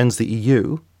 Because if it ends the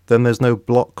EU, then there's no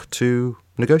bloc to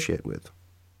negotiate with.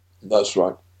 That's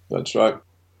right. That's right.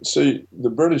 See, the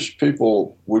British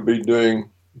people would be doing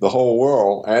the whole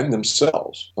world and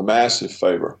themselves a massive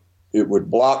favor. It would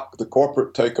block the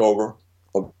corporate takeover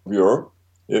of Europe.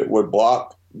 It would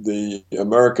block the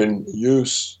American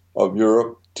use of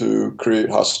Europe to create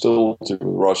hostility with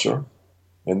Russia,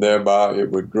 and thereby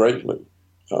it would greatly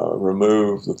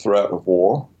remove the threat of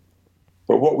war.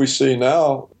 But what we see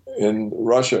now in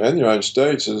Russia and the United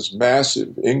States is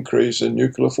massive increase in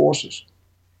nuclear forces.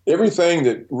 Everything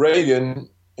that Reagan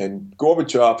and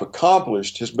Gorbachev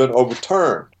accomplished has been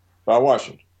overturned by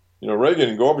Washington.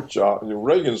 Reagan and Gorbachev,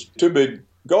 Reagan's two big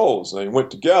goals, they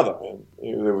went together, and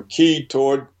they were key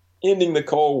toward ending the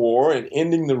Cold War and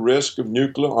ending the risk of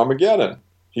nuclear Armageddon.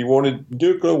 He wanted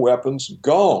nuclear weapons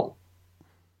gone.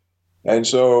 And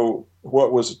so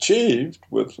what was achieved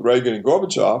with Reagan and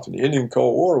Gorbachev and ending the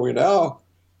Cold War, we now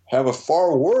have a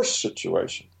far worse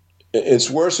situation.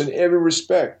 It's worse in every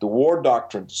respect. The war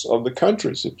doctrines of the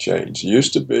countries have changed. It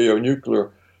used to be a nuclear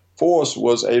force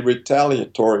was a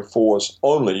retaliatory force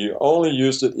only. You only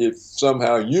used it if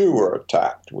somehow you were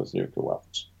attacked with nuclear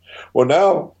weapons. Well,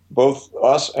 now both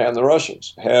us and the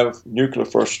Russians have nuclear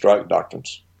first strike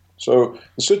doctrines. So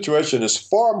the situation is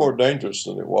far more dangerous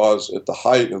than it was at the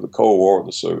height of the Cold War of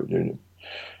the Soviet Union.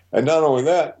 And not only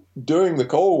that, during the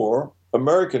Cold War,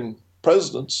 American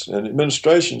presidents and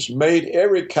administrations made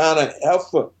every kind of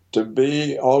effort to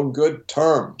be on good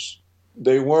terms.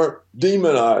 They weren't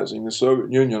demonizing the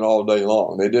Soviet Union all day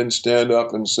long. They didn't stand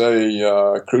up and say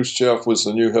Khrushchev was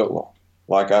the new Hitler,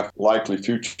 like a likely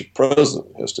future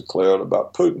president has declared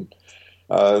about Putin.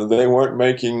 They weren't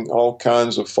making all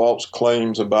kinds of false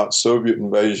claims about Soviet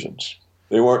invasions.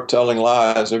 They weren't telling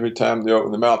lies every time they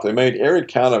opened their mouth. They made every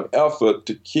kind of effort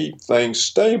to keep things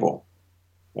stable.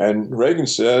 And Reagan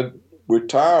said, we're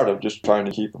tired of just trying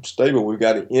to keep them stable. We've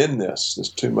got to end this. There's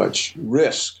too much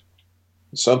risk.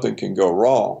 Something can go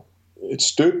wrong. It's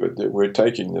stupid that we're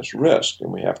taking this risk,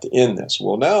 and we have to end this.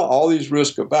 Well, now all these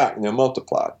risks are back, and they're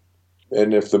multiplied.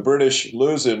 And if the British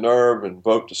lose their nerve and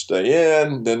vote to stay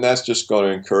in, then that's just going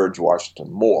to encourage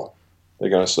Washington more. They're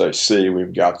going to say, see,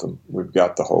 we've got them. We've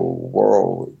got the whole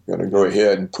world. We're going to go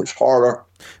ahead and push harder.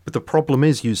 But the problem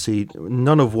is, you see,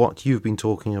 none of what you've been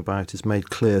talking about is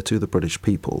made clear to the British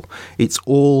people. It's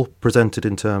all presented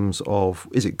in terms of,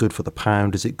 is it good for the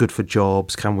pound? Is it good for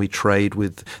jobs? Can we trade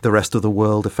with the rest of the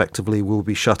world effectively? Will we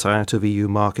be shut out of EU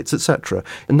markets, etc.?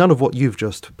 And none of what you've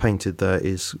just painted there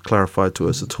is clarified to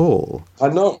us at all. I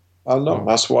know. I know.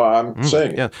 That's why I'm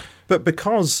saying it. Yeah. But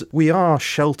because we are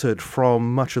sheltered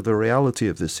from much of the reality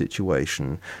of this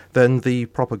situation, then the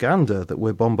propaganda that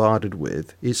we're bombarded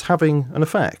with is having an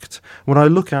effect. When I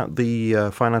look at the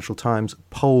Financial Times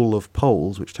poll of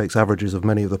polls, which takes averages of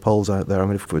many of the polls out there, I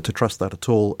mean, if we were to trust that at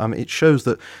all, it shows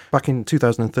that back in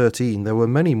 2013, there were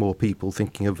many more people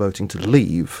thinking of voting to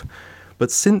leave. But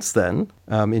since then,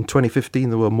 in 2015,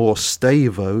 there were more stay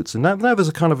votes, and now there's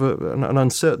a kind of an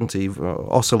uncertainty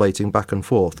oscillating back and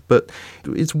forth. But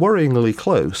it's worryingly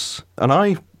close, and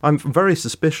I'm very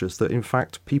suspicious that, in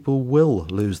fact, people will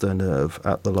lose their nerve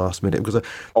at the last minute, because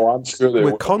I'm sure they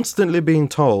we're will. constantly being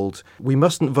told we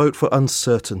mustn't vote for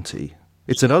uncertainty.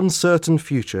 It's an uncertain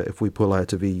future if we pull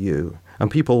out of EU,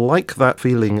 and people like that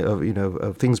feeling of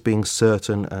of things being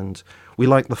certain, and we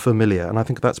like the familiar, and I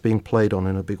think that's being played on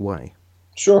in a big way.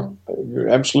 Sure, you're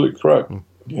absolutely correct.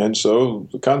 And so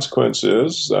the consequence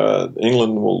is that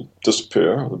England will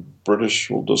disappear, the British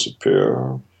will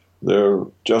disappear, their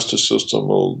justice system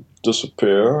will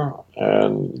disappear,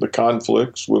 and the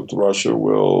conflicts with Russia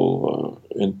will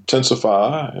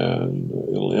intensify, and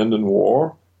it'll end in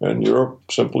war, and Europe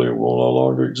simply will no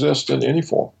longer exist in any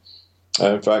form.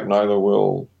 And in fact, neither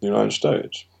will the United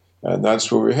States. And that's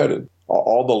where we're headed.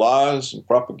 All the lies and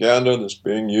propaganda that's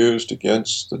being used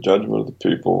against the judgment of the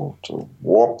people to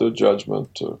warp their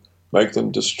judgment, to make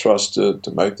them distrusted,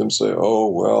 to make them say, oh,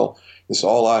 well, it's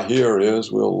all I hear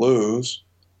is we'll lose.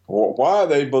 Why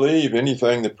they believe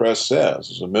anything the press says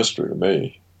is a mystery to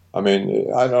me. I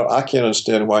mean, I can't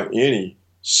understand why any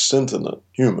sentient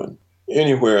human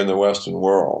anywhere in the Western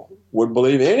world would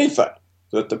believe anything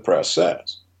that the press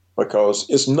says, because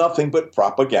it's nothing but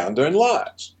propaganda and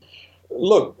lies.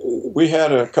 Look, we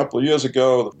had a couple of years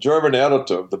ago, the German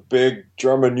editor of the big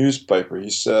German newspaper, he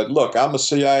said, look, I'm a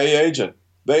CIA agent.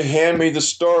 They hand me the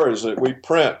stories that we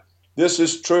print. This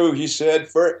is true, he said,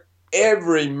 for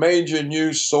every major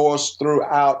news source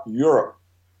throughout Europe.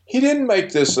 He didn't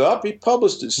make this up. He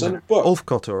published it in a book.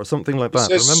 Ulfkotter or something like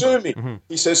that. He says, sue me. Mm-hmm.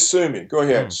 He says, sue me. Go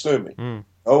ahead, sue me.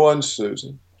 No one sues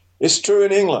him. It's true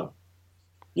in England.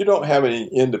 You don't have any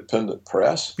independent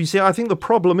press. You see, I think the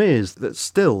problem is that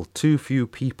still too few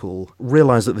people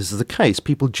realize that this is the case.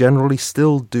 People generally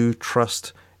still do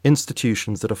trust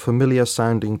institutions that are familiar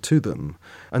sounding to them.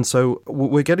 And so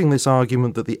we're getting this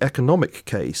argument that the economic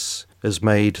case has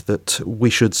made that we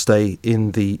should stay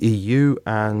in the EU,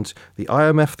 and the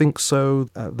IMF thinks so,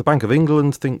 the Bank of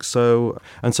England thinks so.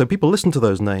 And so people listen to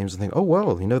those names and think, oh,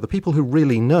 well, the people who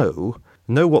really know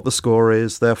what the score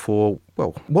is, therefore,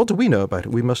 well, what do we know about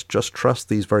it? We must just trust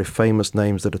these very famous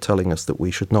names that are telling us that we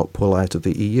should not pull out of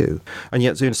the EU. And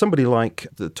yet, somebody like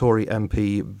the Tory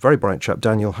MP, very bright chap,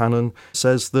 Daniel Hannan,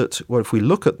 says that, well, if we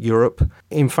look at Europe,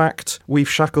 in fact, we've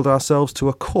shackled ourselves to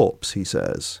a corpse, he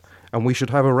says. And we should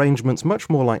have arrangements much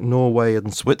more like Norway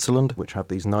and Switzerland, which have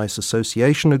these nice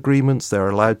association agreements. They're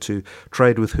allowed to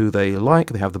trade with who they like.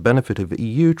 They have the benefit of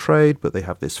EU trade, but they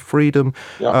have this freedom.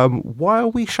 Yeah. Why are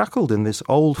we shackled in this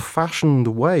old-fashioned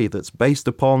way that's based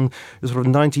upon the sort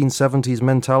of 1970s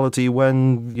mentality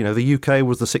when, the UK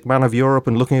was the sick man of Europe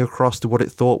and looking across to what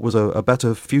it thought was a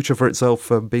better future for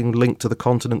itself, being linked to the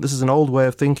continent? This is an old way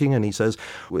of thinking, and he says,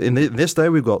 in this day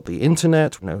we've got the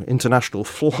internet, international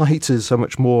flight is so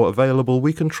much more available.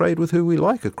 We can trade with who we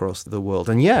like across the world.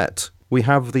 And yet, we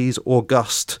have these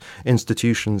august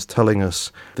institutions telling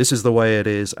us this is the way it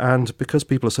is. And because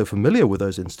people are so familiar with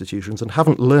those institutions and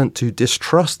haven't learnt to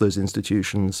distrust those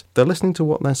institutions, they're listening to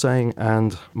what they're saying.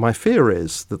 And my fear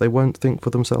is that they won't think for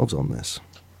themselves on this.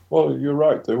 Well, you're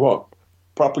right. They won't.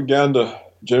 Propaganda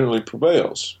generally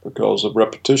prevails because of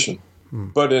repetition.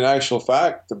 But in actual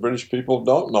fact, the British people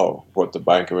don't know what the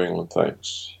Bank of England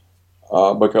thinks.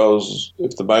 Because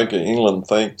if the Bank of England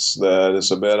thinks that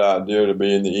it's a bad idea to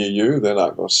be in the EU, they're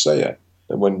not going to say it.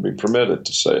 They wouldn't be permitted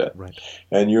to say it. Right.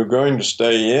 And you're going to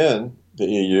stay in the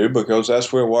EU because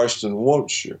that's where Washington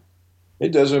wants you.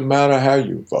 It doesn't matter how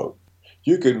you vote.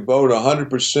 You could vote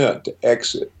 100% to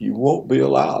exit. You won't be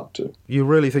allowed to. You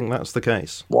really think that's the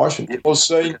case? Washington will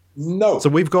say no. So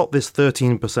we've got this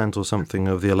 13% or something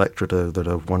of the electorate that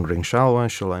are wondering, shall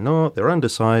I not? They're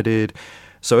undecided.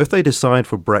 So if they decide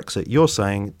for Brexit, you're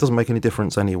saying it doesn't make any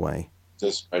difference anyway.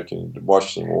 Just making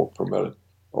Washington won't permit it.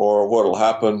 Or what will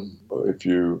happen if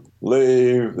you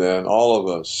leave, then all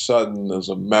of a sudden there's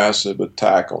a massive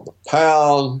attack on the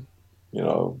pound.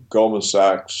 Goldman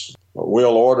Sachs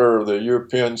will order the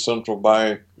European Central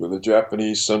Bank with the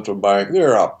Japanese Central Bank.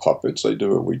 They're our puppets. They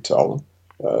do what we tell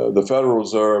them. The Federal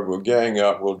Reserve will gang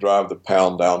up, will drive the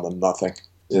pound down to nothing.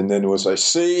 And then we'll say,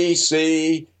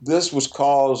 see, this was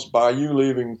caused by you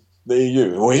leaving the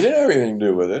EU. We didn't have anything to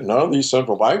do with it. None of these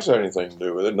central banks had anything to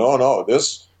do with it. No,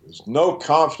 this There's no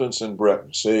confidence in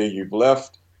Britain. See, you've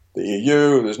left the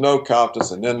EU, there's no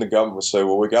confidence, and then the government will say,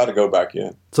 well, we got to go back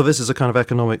in. So this is a kind of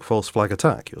economic false flag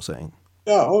attack, you're saying?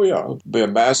 Yeah, oh yeah. It'll be a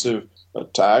massive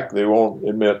attack. They won't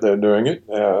admit they're doing it,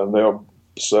 and they'll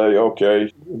say,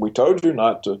 okay, we told you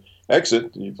not to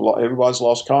exit. Everybody's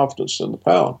lost confidence in the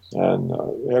pound, and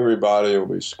everybody will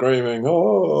be screaming,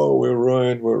 oh, we're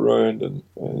ruined, and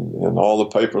all the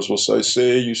papers will say,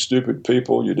 see, you stupid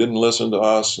people, you didn't listen to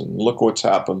us, and look what's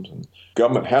happened. And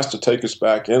government has to take us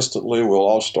back instantly. We'll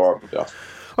all starve to death.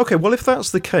 Okay, well, if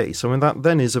that's the case, I mean, that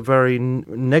then is a very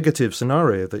negative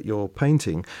scenario that you're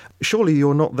painting. Surely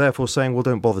you're not therefore saying, well,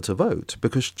 don't bother to vote,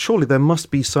 because surely there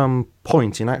must be some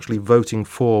point in actually voting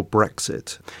for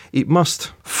Brexit. It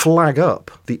must flag up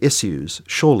the issues,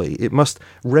 surely. It must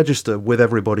register with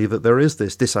everybody that there is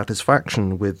this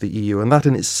dissatisfaction with the EU, and that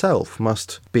in itself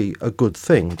must be a good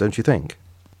thing, don't you think?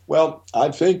 Well,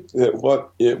 I think that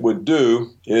what it would do,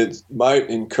 it might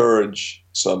encourage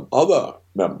some other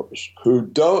members who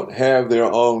don't have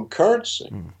their own currency.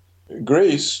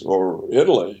 Greece or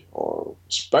Italy or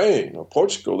Spain or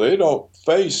Portugal, they don't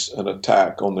face an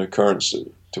attack on their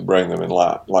currency to bring them in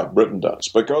line like Britain does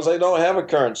because they don't have a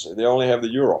currency. They only have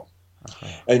the euro.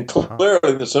 And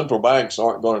clearly the central banks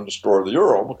aren't going to destroy the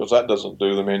euro because that doesn't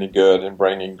do them any good in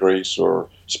bringing Greece or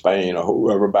Spain or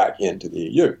whoever back into the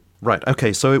EU. Right,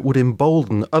 okay, so it would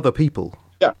embolden other people.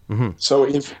 Yeah. So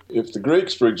if the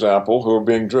Greeks, for example, who are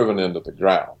being driven into the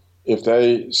ground, if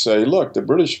they say, look, the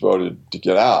British voted to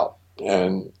get out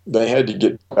and they had to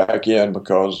get back in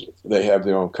because they have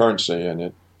their own currency and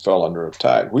it fell under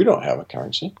attack. We don't have a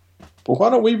currency. But why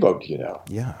don't we vote to get out?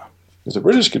 Yeah. If the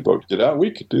British could vote to get out,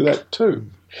 we could do that too.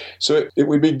 So it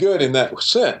would be good in that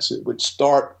sense. It would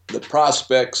start the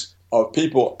prospects of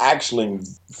people actually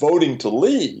voting to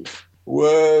leave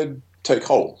would take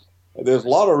hold. There's a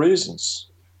lot of reasons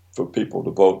for people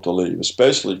to vote to leave,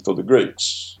 especially for the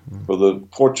Greeks, for the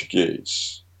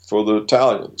Portuguese, for the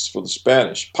Italians, for the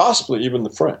Spanish, possibly even the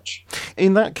French.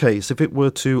 In that case, if it were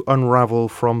to unravel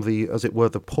from the, as it were,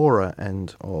 the poorer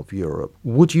end of Europe,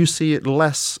 would you see it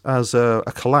less as a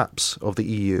collapse of the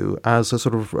EU, as a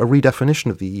sort of a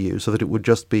redefinition of the EU, so that it would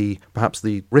just be perhaps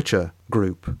the richer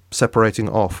group separating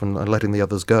off and letting the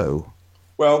others go?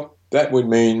 Well, that would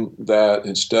mean that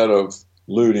instead of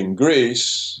looting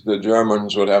Greece, the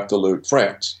Germans would have to loot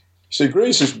France. See,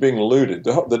 Greece is being looted.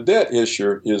 The debt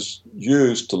issue is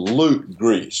used to loot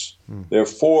Greece. They're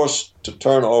forced to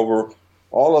turn over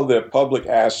all of their public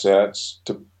assets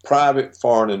to private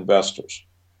foreign investors.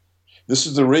 This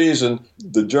is the reason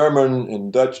the German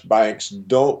and Dutch banks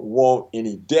don't want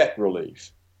any debt relief,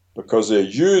 because they're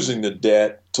using the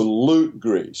debt to loot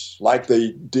Greece, like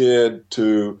they did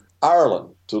to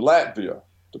Ireland, to Latvia,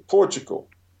 to Portugal,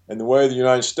 and the way the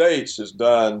United States has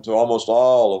done to almost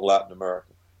all of Latin America.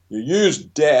 You use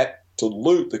debt to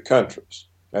loot the countries,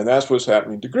 and that's what's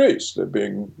happening to Greece. They're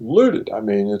being looted. I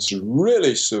mean, it's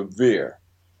really severe.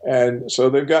 And so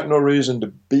they've got no reason to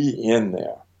be in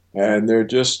there, and they're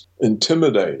just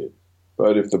intimidated.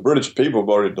 But if the British people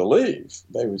voted to leave,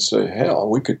 they would say, hell,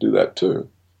 we could do that too.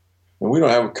 And we don't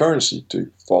have a currency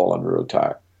to fall under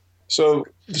attack. So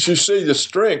you see the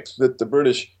strength that the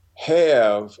British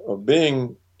have of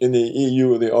being in the EU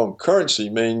with their own currency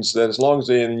means that as long as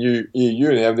they're in the EU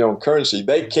and have their own currency,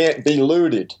 they can't be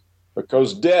looted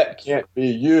because debt can't be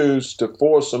used to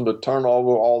force them to turn over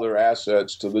all their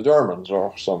assets to the Germans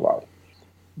or somebody.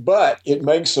 But it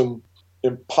makes them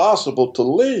impossible to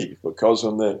leave because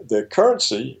their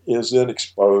currency is then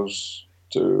exposed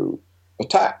to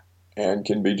attack and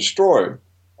can be destroyed.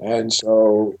 And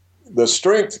so the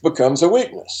strength becomes a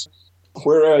weakness.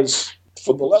 Whereas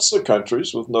for the lesser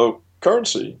countries with no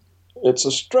currency, it's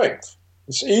a strength.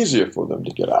 It's easier for them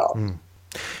to get out.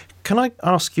 Can I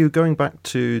ask you, going back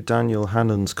to Daniel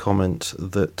Hannan's comment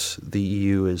that the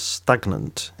EU is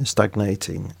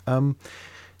stagnating,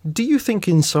 do you think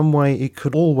in some way it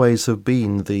could always have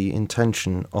been the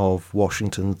intention of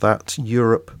Washington that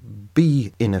Europe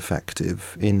be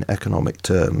ineffective in economic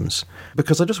terms?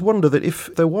 Because I just wonder that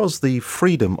if there was the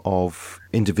freedom of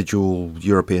individual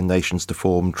European nations to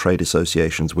form trade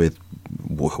associations with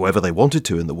whoever they wanted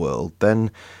to in the world,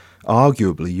 then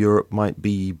arguably Europe might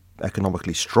be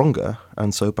economically stronger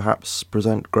and so perhaps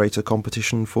present greater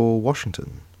competition for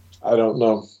Washington. I don't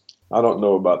know. I don't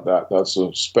know about that. That's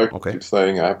a speculative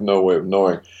thing. I have no way of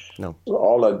knowing. No.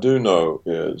 All I do know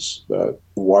is that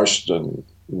Washington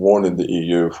wanted the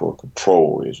EU for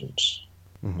control reasons.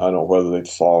 I don't know whether they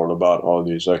thought about all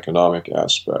these economic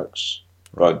aspects.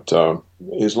 But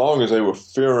as long as they were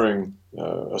fearing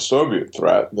a Soviet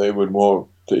threat, they would more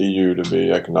the EU to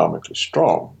be economically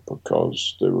strong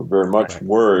because they were very much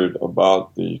worried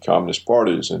about the communist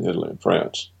parties in Italy and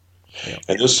France. Yeah.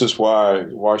 And this is why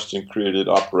Washington created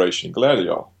Operation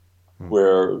Gladio,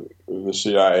 where the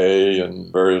CIA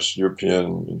and various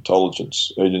European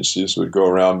intelligence agencies would go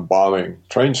around bombing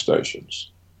train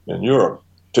stations in Europe,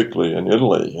 particularly in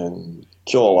Italy, and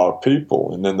kill a lot of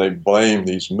people. And then they blame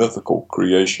these mythical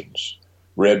creations,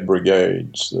 Red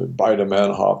Brigades, the Baader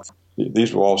Meinhof.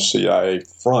 These were all CIA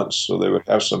fronts, so they would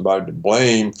have somebody to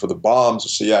blame for the bombs the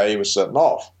CIA was setting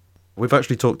off. We've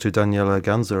actually talked to Daniela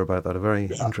Ganzer about that, a very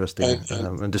interesting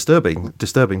and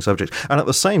disturbing subject. And at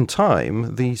the same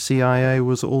time, the CIA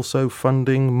was also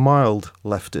funding mild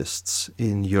leftists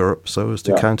in Europe so as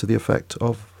to counter the effect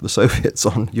of the Soviets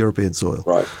on European soil.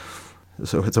 Right.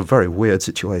 So it's a very weird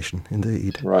situation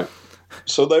indeed. Right.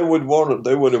 So they would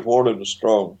have wanted a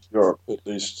strong Europe, at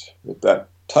least at that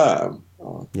time.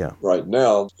 Right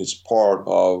now, it's part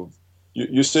of...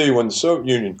 You see, when the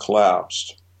Soviet Union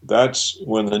collapsed, that's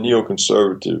when the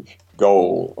neoconservative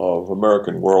goal of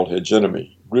American world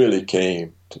hegemony really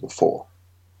came to the fore.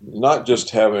 Not just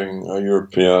having a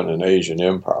European and Asian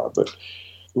empire, but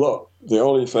look, the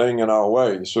only thing in our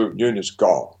way, the Soviet Union is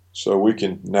gone. So we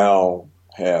can now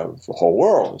have the whole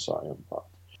world as our empire.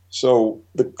 So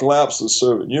the collapse of the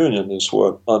Soviet Union is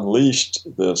what unleashed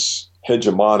this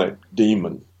hegemonic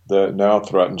demon that now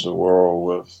threatens the world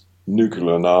with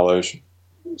nuclear annihilation.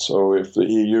 So if the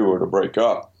EU were to break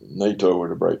up, NATO were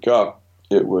to break up,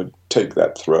 it would take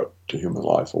that threat to human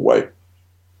life away.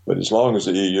 But as long as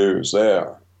the EU is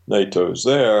there, NATO is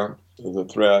there, the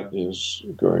threat is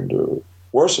going to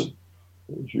worsen.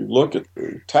 If you look at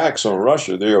the attacks on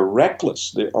Russia, they are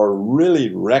reckless. They are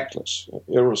really reckless,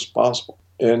 irresponsible.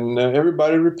 And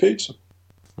everybody repeats them.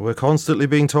 We're constantly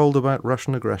being told about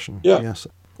Russian aggression. Yeah. Yes,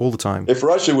 all the time. If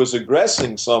Russia was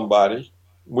aggressing somebody,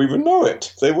 we would know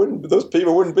it. Those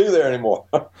people wouldn't be there anymore.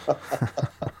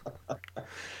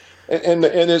 and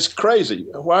it's crazy.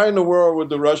 Why in the world would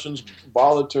the Russians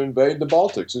bother to invade the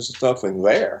Baltics? There's nothing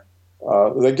there.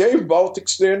 They gave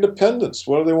Baltics their independence.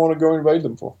 What do they want to go invade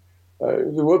them for?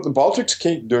 The Baltics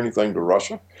can't do anything to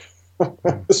Russia.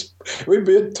 It would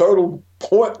be a total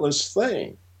pointless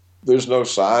thing. There's no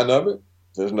sign of it.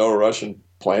 There's no Russian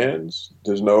plans.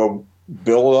 There's no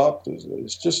build-up.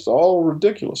 It's just all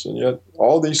ridiculous. And yet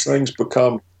all these things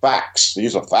become facts.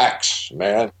 These are facts,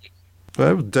 man.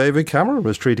 Well, David Cameron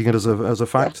was treating it as a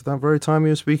fact that very time he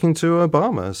was speaking to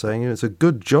Obama, saying it's a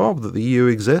good job that the EU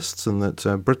exists and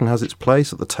that Britain has its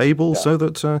place at the table so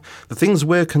that the things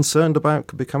we're concerned about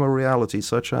can become a reality,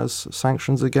 such as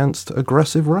sanctions against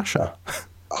aggressive Russia.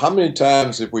 How many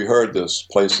times have we heard this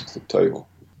place at the table?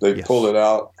 They pull it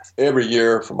out every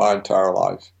year for my entire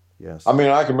life. Yes. I mean,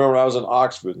 I can remember when I was in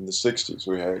Oxford in the 60s,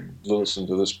 we had listened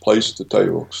to this place at the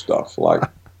table stuff. Like,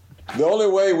 the only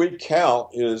way we count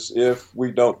is if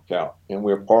we don't count and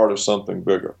we're part of something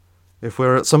bigger. If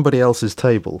we're at somebody else's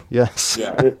table, yes.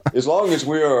 As long as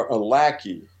we are a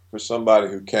lackey for somebody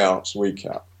who counts, we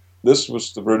count. This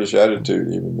was the British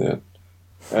attitude even then.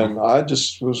 And I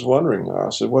just was wondering, I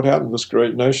said, what happened to this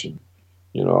great nation?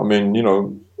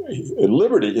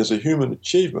 Liberty is a human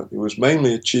achievement. It was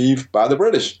mainly achieved by the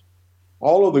British.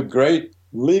 All of the great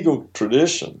legal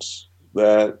traditions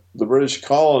that the British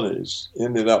colonies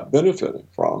ended up benefiting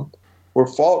from were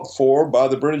fought for by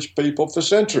the British people for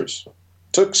centuries. It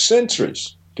took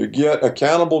centuries to get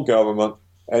accountable government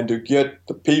and to get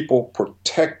the people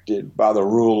protected by the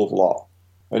rule of law.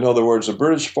 In other words, the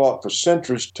British fought for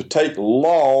centuries to take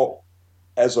law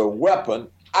as a weapon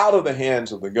out of the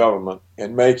hands of the government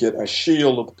and make it a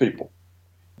shield of the people.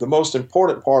 The most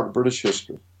important part of British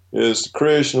history is the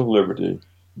creation of liberty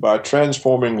by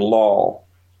transforming law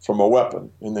from a weapon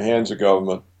in the hands of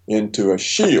government into a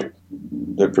shield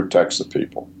that protects the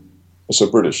people. It's a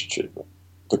British achievement.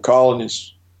 The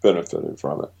colonies benefited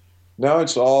from it. Now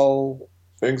it's all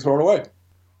being thrown away.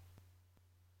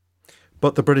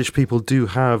 But the British people do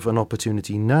have an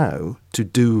opportunity now to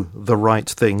do the right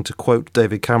thing, to quote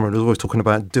David Cameron, who's always talking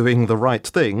about doing the right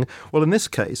thing. Well, in this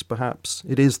case, perhaps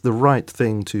it is the right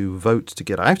thing to vote to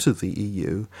get out of the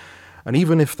EU. And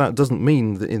even if that doesn't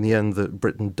mean that in the end that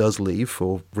Britain does leave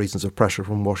for reasons of pressure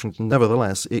from Washington,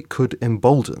 nevertheless, it could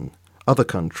embolden other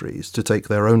countries to take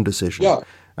their own decision. Yeah.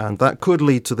 And that could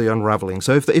lead to the unravelling.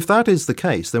 So if that is the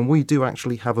case, then we do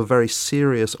actually have a very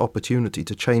serious opportunity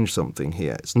to change something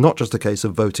here. It's not just a case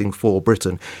of voting for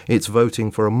Britain. It's voting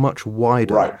for a much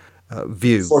wider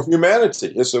view. For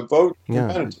humanity. It's a vote for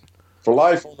humanity. For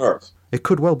life on Earth. It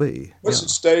could well be. What's at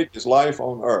stake is life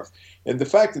on Earth. And the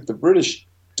fact that the British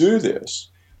do this,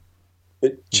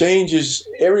 it changes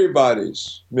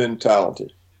everybody's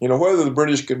mentality. Whether the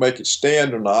British could make it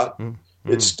stand or not,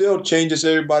 it still changes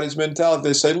everybody's mentality.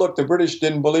 They say, look, the British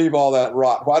didn't believe all that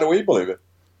rot. Why do we believe it?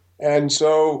 And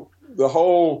so the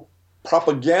whole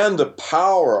propaganda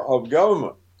power of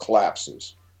government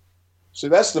collapses. See,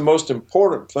 that's the most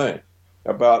important thing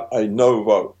about a no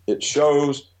vote. It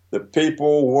shows that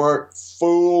people weren't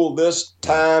fooled this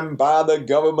time by the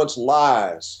government's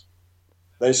lies.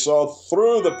 They saw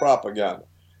through the propaganda.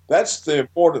 That's the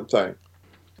important thing.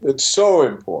 It's so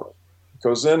important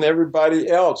because then everybody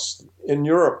else in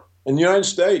Europe, in the United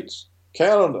States,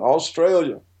 Canada,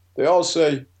 Australia, they all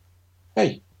say,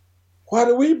 hey, why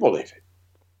do we believe it?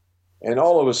 And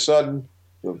all of a sudden,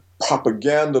 the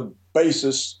propaganda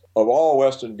basis of all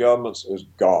Western governments is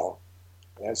gone.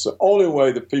 That's the only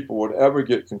way that people would ever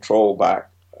get control back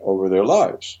over their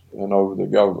lives and over the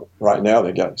government. Right now,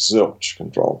 they got zilch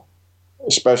control,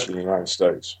 especially in the United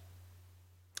States.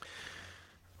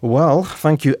 Well,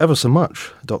 thank you ever so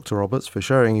much, Dr. Roberts, for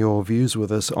sharing your views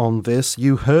with us on this.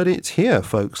 You heard it here,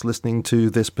 folks, listening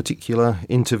to this particular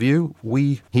interview.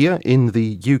 We, here in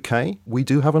the UK, we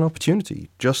do have an opportunity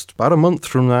just about a month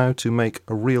from now to make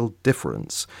a real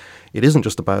difference. It isn't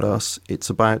just about us, it's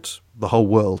about the whole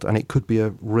world, and it could be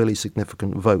a really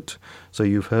significant vote. So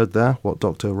you've heard there what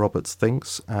Dr. Roberts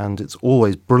thinks, and it's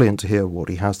always brilliant to hear what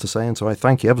he has to say. And so I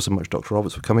thank you ever so much, Dr.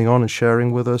 Roberts, for coming on and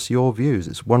sharing with us your views.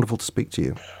 It's wonderful to speak to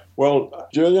you. Well,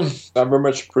 Julian, I very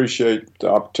much appreciate the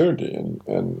opportunity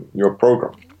and your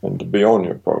program and to be on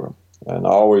your program. And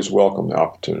I always welcome the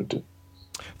opportunity.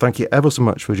 Thank you ever so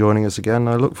much for joining us again.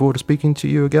 I look forward to speaking to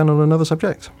you again on another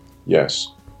subject. Yes,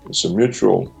 it's a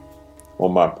mutual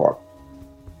on my part.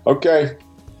 Okay.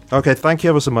 Okay, thank you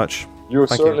ever so much. You're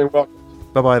certainly welcome.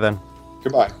 Bye-bye then.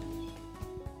 Goodbye.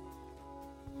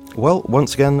 Well,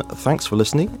 once again, thanks for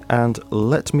listening, and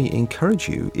let me encourage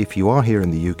you, if you are here in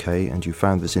the UK and you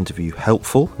found this interview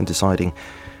helpful in deciding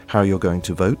how you're going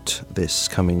to vote this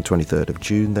coming 23rd of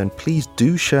June, then please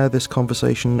do share this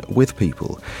conversation with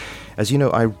people. As you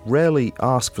know, I rarely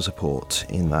ask for support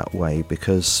in that way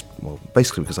because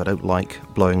I don't like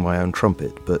blowing my own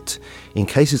trumpet. But in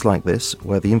cases like this,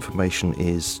 where the information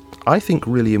is, I think,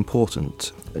 really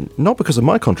important, not because of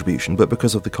my contribution, but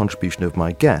because of the contribution of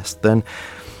my guest, then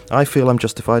I feel I'm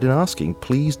justified in asking.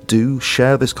 Please do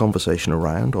share this conversation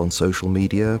around on social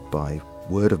media, by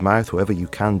word of mouth, however you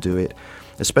can do it,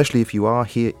 especially if you are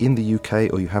here in the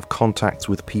UK or you have contacts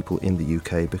with people in the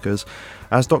UK, because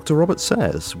as Dr. Roberts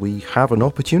says, we have an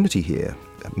opportunity here,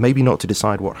 maybe not to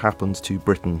decide what happens to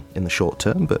Britain in the short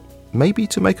term, but maybe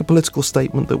to make a political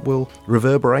statement that will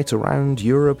reverberate around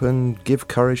Europe and give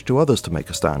courage to others to make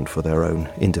a stand for their own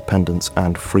independence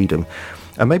and freedom.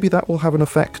 And maybe that will have an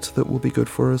effect that will be good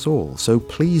for us all. So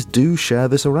please do share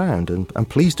this around and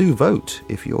please do vote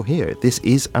if you're here. This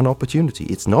is an opportunity.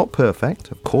 It's not perfect.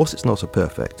 Of course it's not a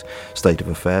perfect state of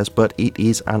affairs, but it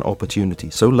is an opportunity.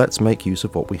 So let's make use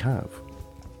of what we have.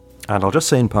 And I'll just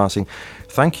say in passing,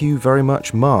 thank you very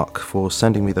much, Mark, for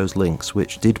sending me those links,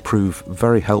 which did prove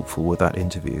very helpful with that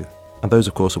interview. And those,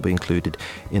 of course, will be included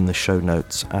in the show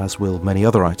notes, as will many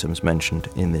other items mentioned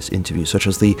in this interview, such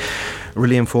as the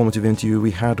really informative interview we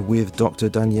had with Dr.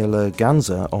 Daniela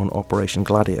Ganza on Operation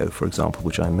Gladio, for example,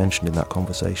 which I mentioned in that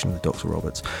conversation with Dr.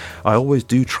 Roberts. I always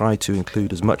do try to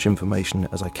include as much information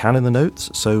as I can in the notes,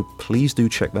 so please do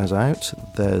check those out.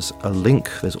 There's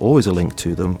always a link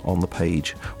to them on the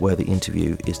page where the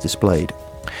interview is displayed.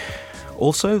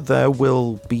 Also, there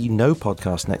will be no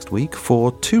podcast next week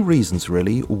for two reasons,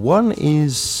 really. One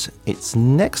is it's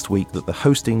next week that the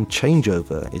hosting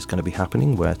changeover is going to be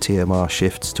happening, where TMR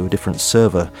shifts to a different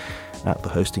server at the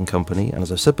hosting company. And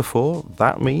as I said before,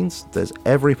 that means there's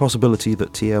every possibility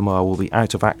that TMR will be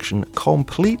out of action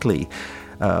completely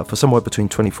for somewhere between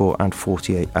 24 and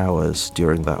 48 hours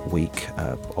during that week.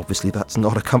 Obviously, that's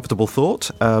not a comfortable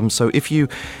thought. So if you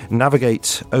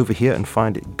navigate over here and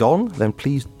find it gone, then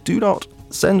please do not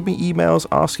send me emails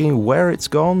asking where it's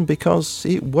gone, because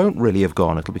it won't really have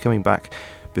gone. It'll be coming back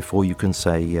before you can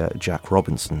say Jack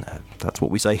Robinson. That's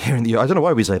what we say here in the... I don't know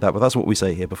why we say that, but that's what we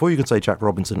say here. Before you can say Jack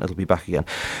Robinson, it'll be back again.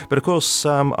 But of course,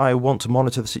 I want to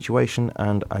monitor the situation,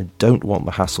 and I don't want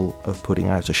the hassle of putting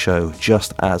out a show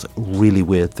just as really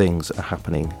weird things are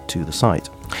happening to the site.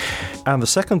 And the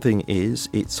second thing is,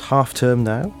 it's half term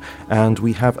now, and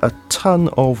we have a ton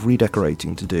of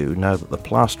redecorating to do now that the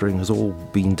plastering has all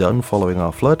been done following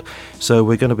our flood. So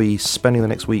we're going to be spending the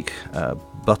next week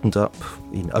buttoned up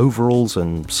in overalls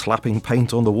and slapping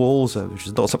paint on the walls, which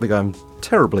is not something I'm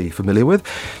terribly familiar with.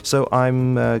 So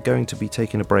I'm going to be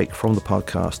taking a break from the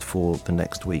podcast for the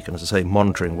next week, and as I say,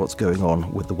 monitoring what's going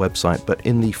on with the website. But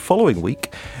in the following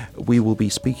week, we will be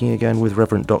speaking again with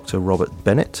Reverend Dr. Robert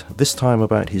Bennett, this time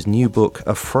about about his new book,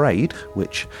 Afraid,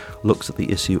 which looks at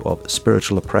the issue of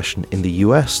spiritual oppression in the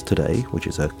US today, which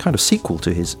is a kind of sequel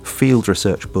to his field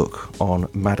research book on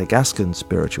Madagascan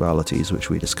spiritualities, which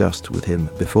we discussed with him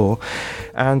before.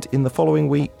 And in the following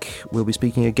week, we'll be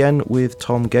speaking again with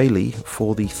Tom Gailey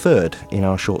for the third in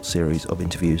our short series of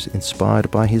interviews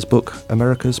inspired by his book,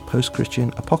 America's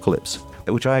Post-Christian Apocalypse,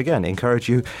 which I again encourage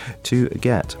you to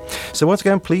get. So once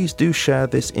again, please do share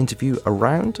this interview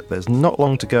around. There's not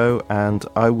long to go, and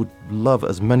I would love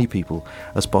as many people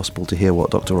as possible to hear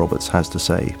what Dr. Roberts has to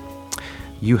say.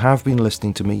 You have been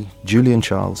listening to me, Julian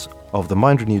Charles, of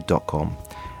themindrenewed.com,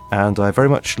 and I very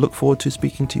much look forward to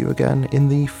speaking to you again in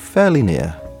the fairly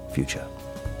near future.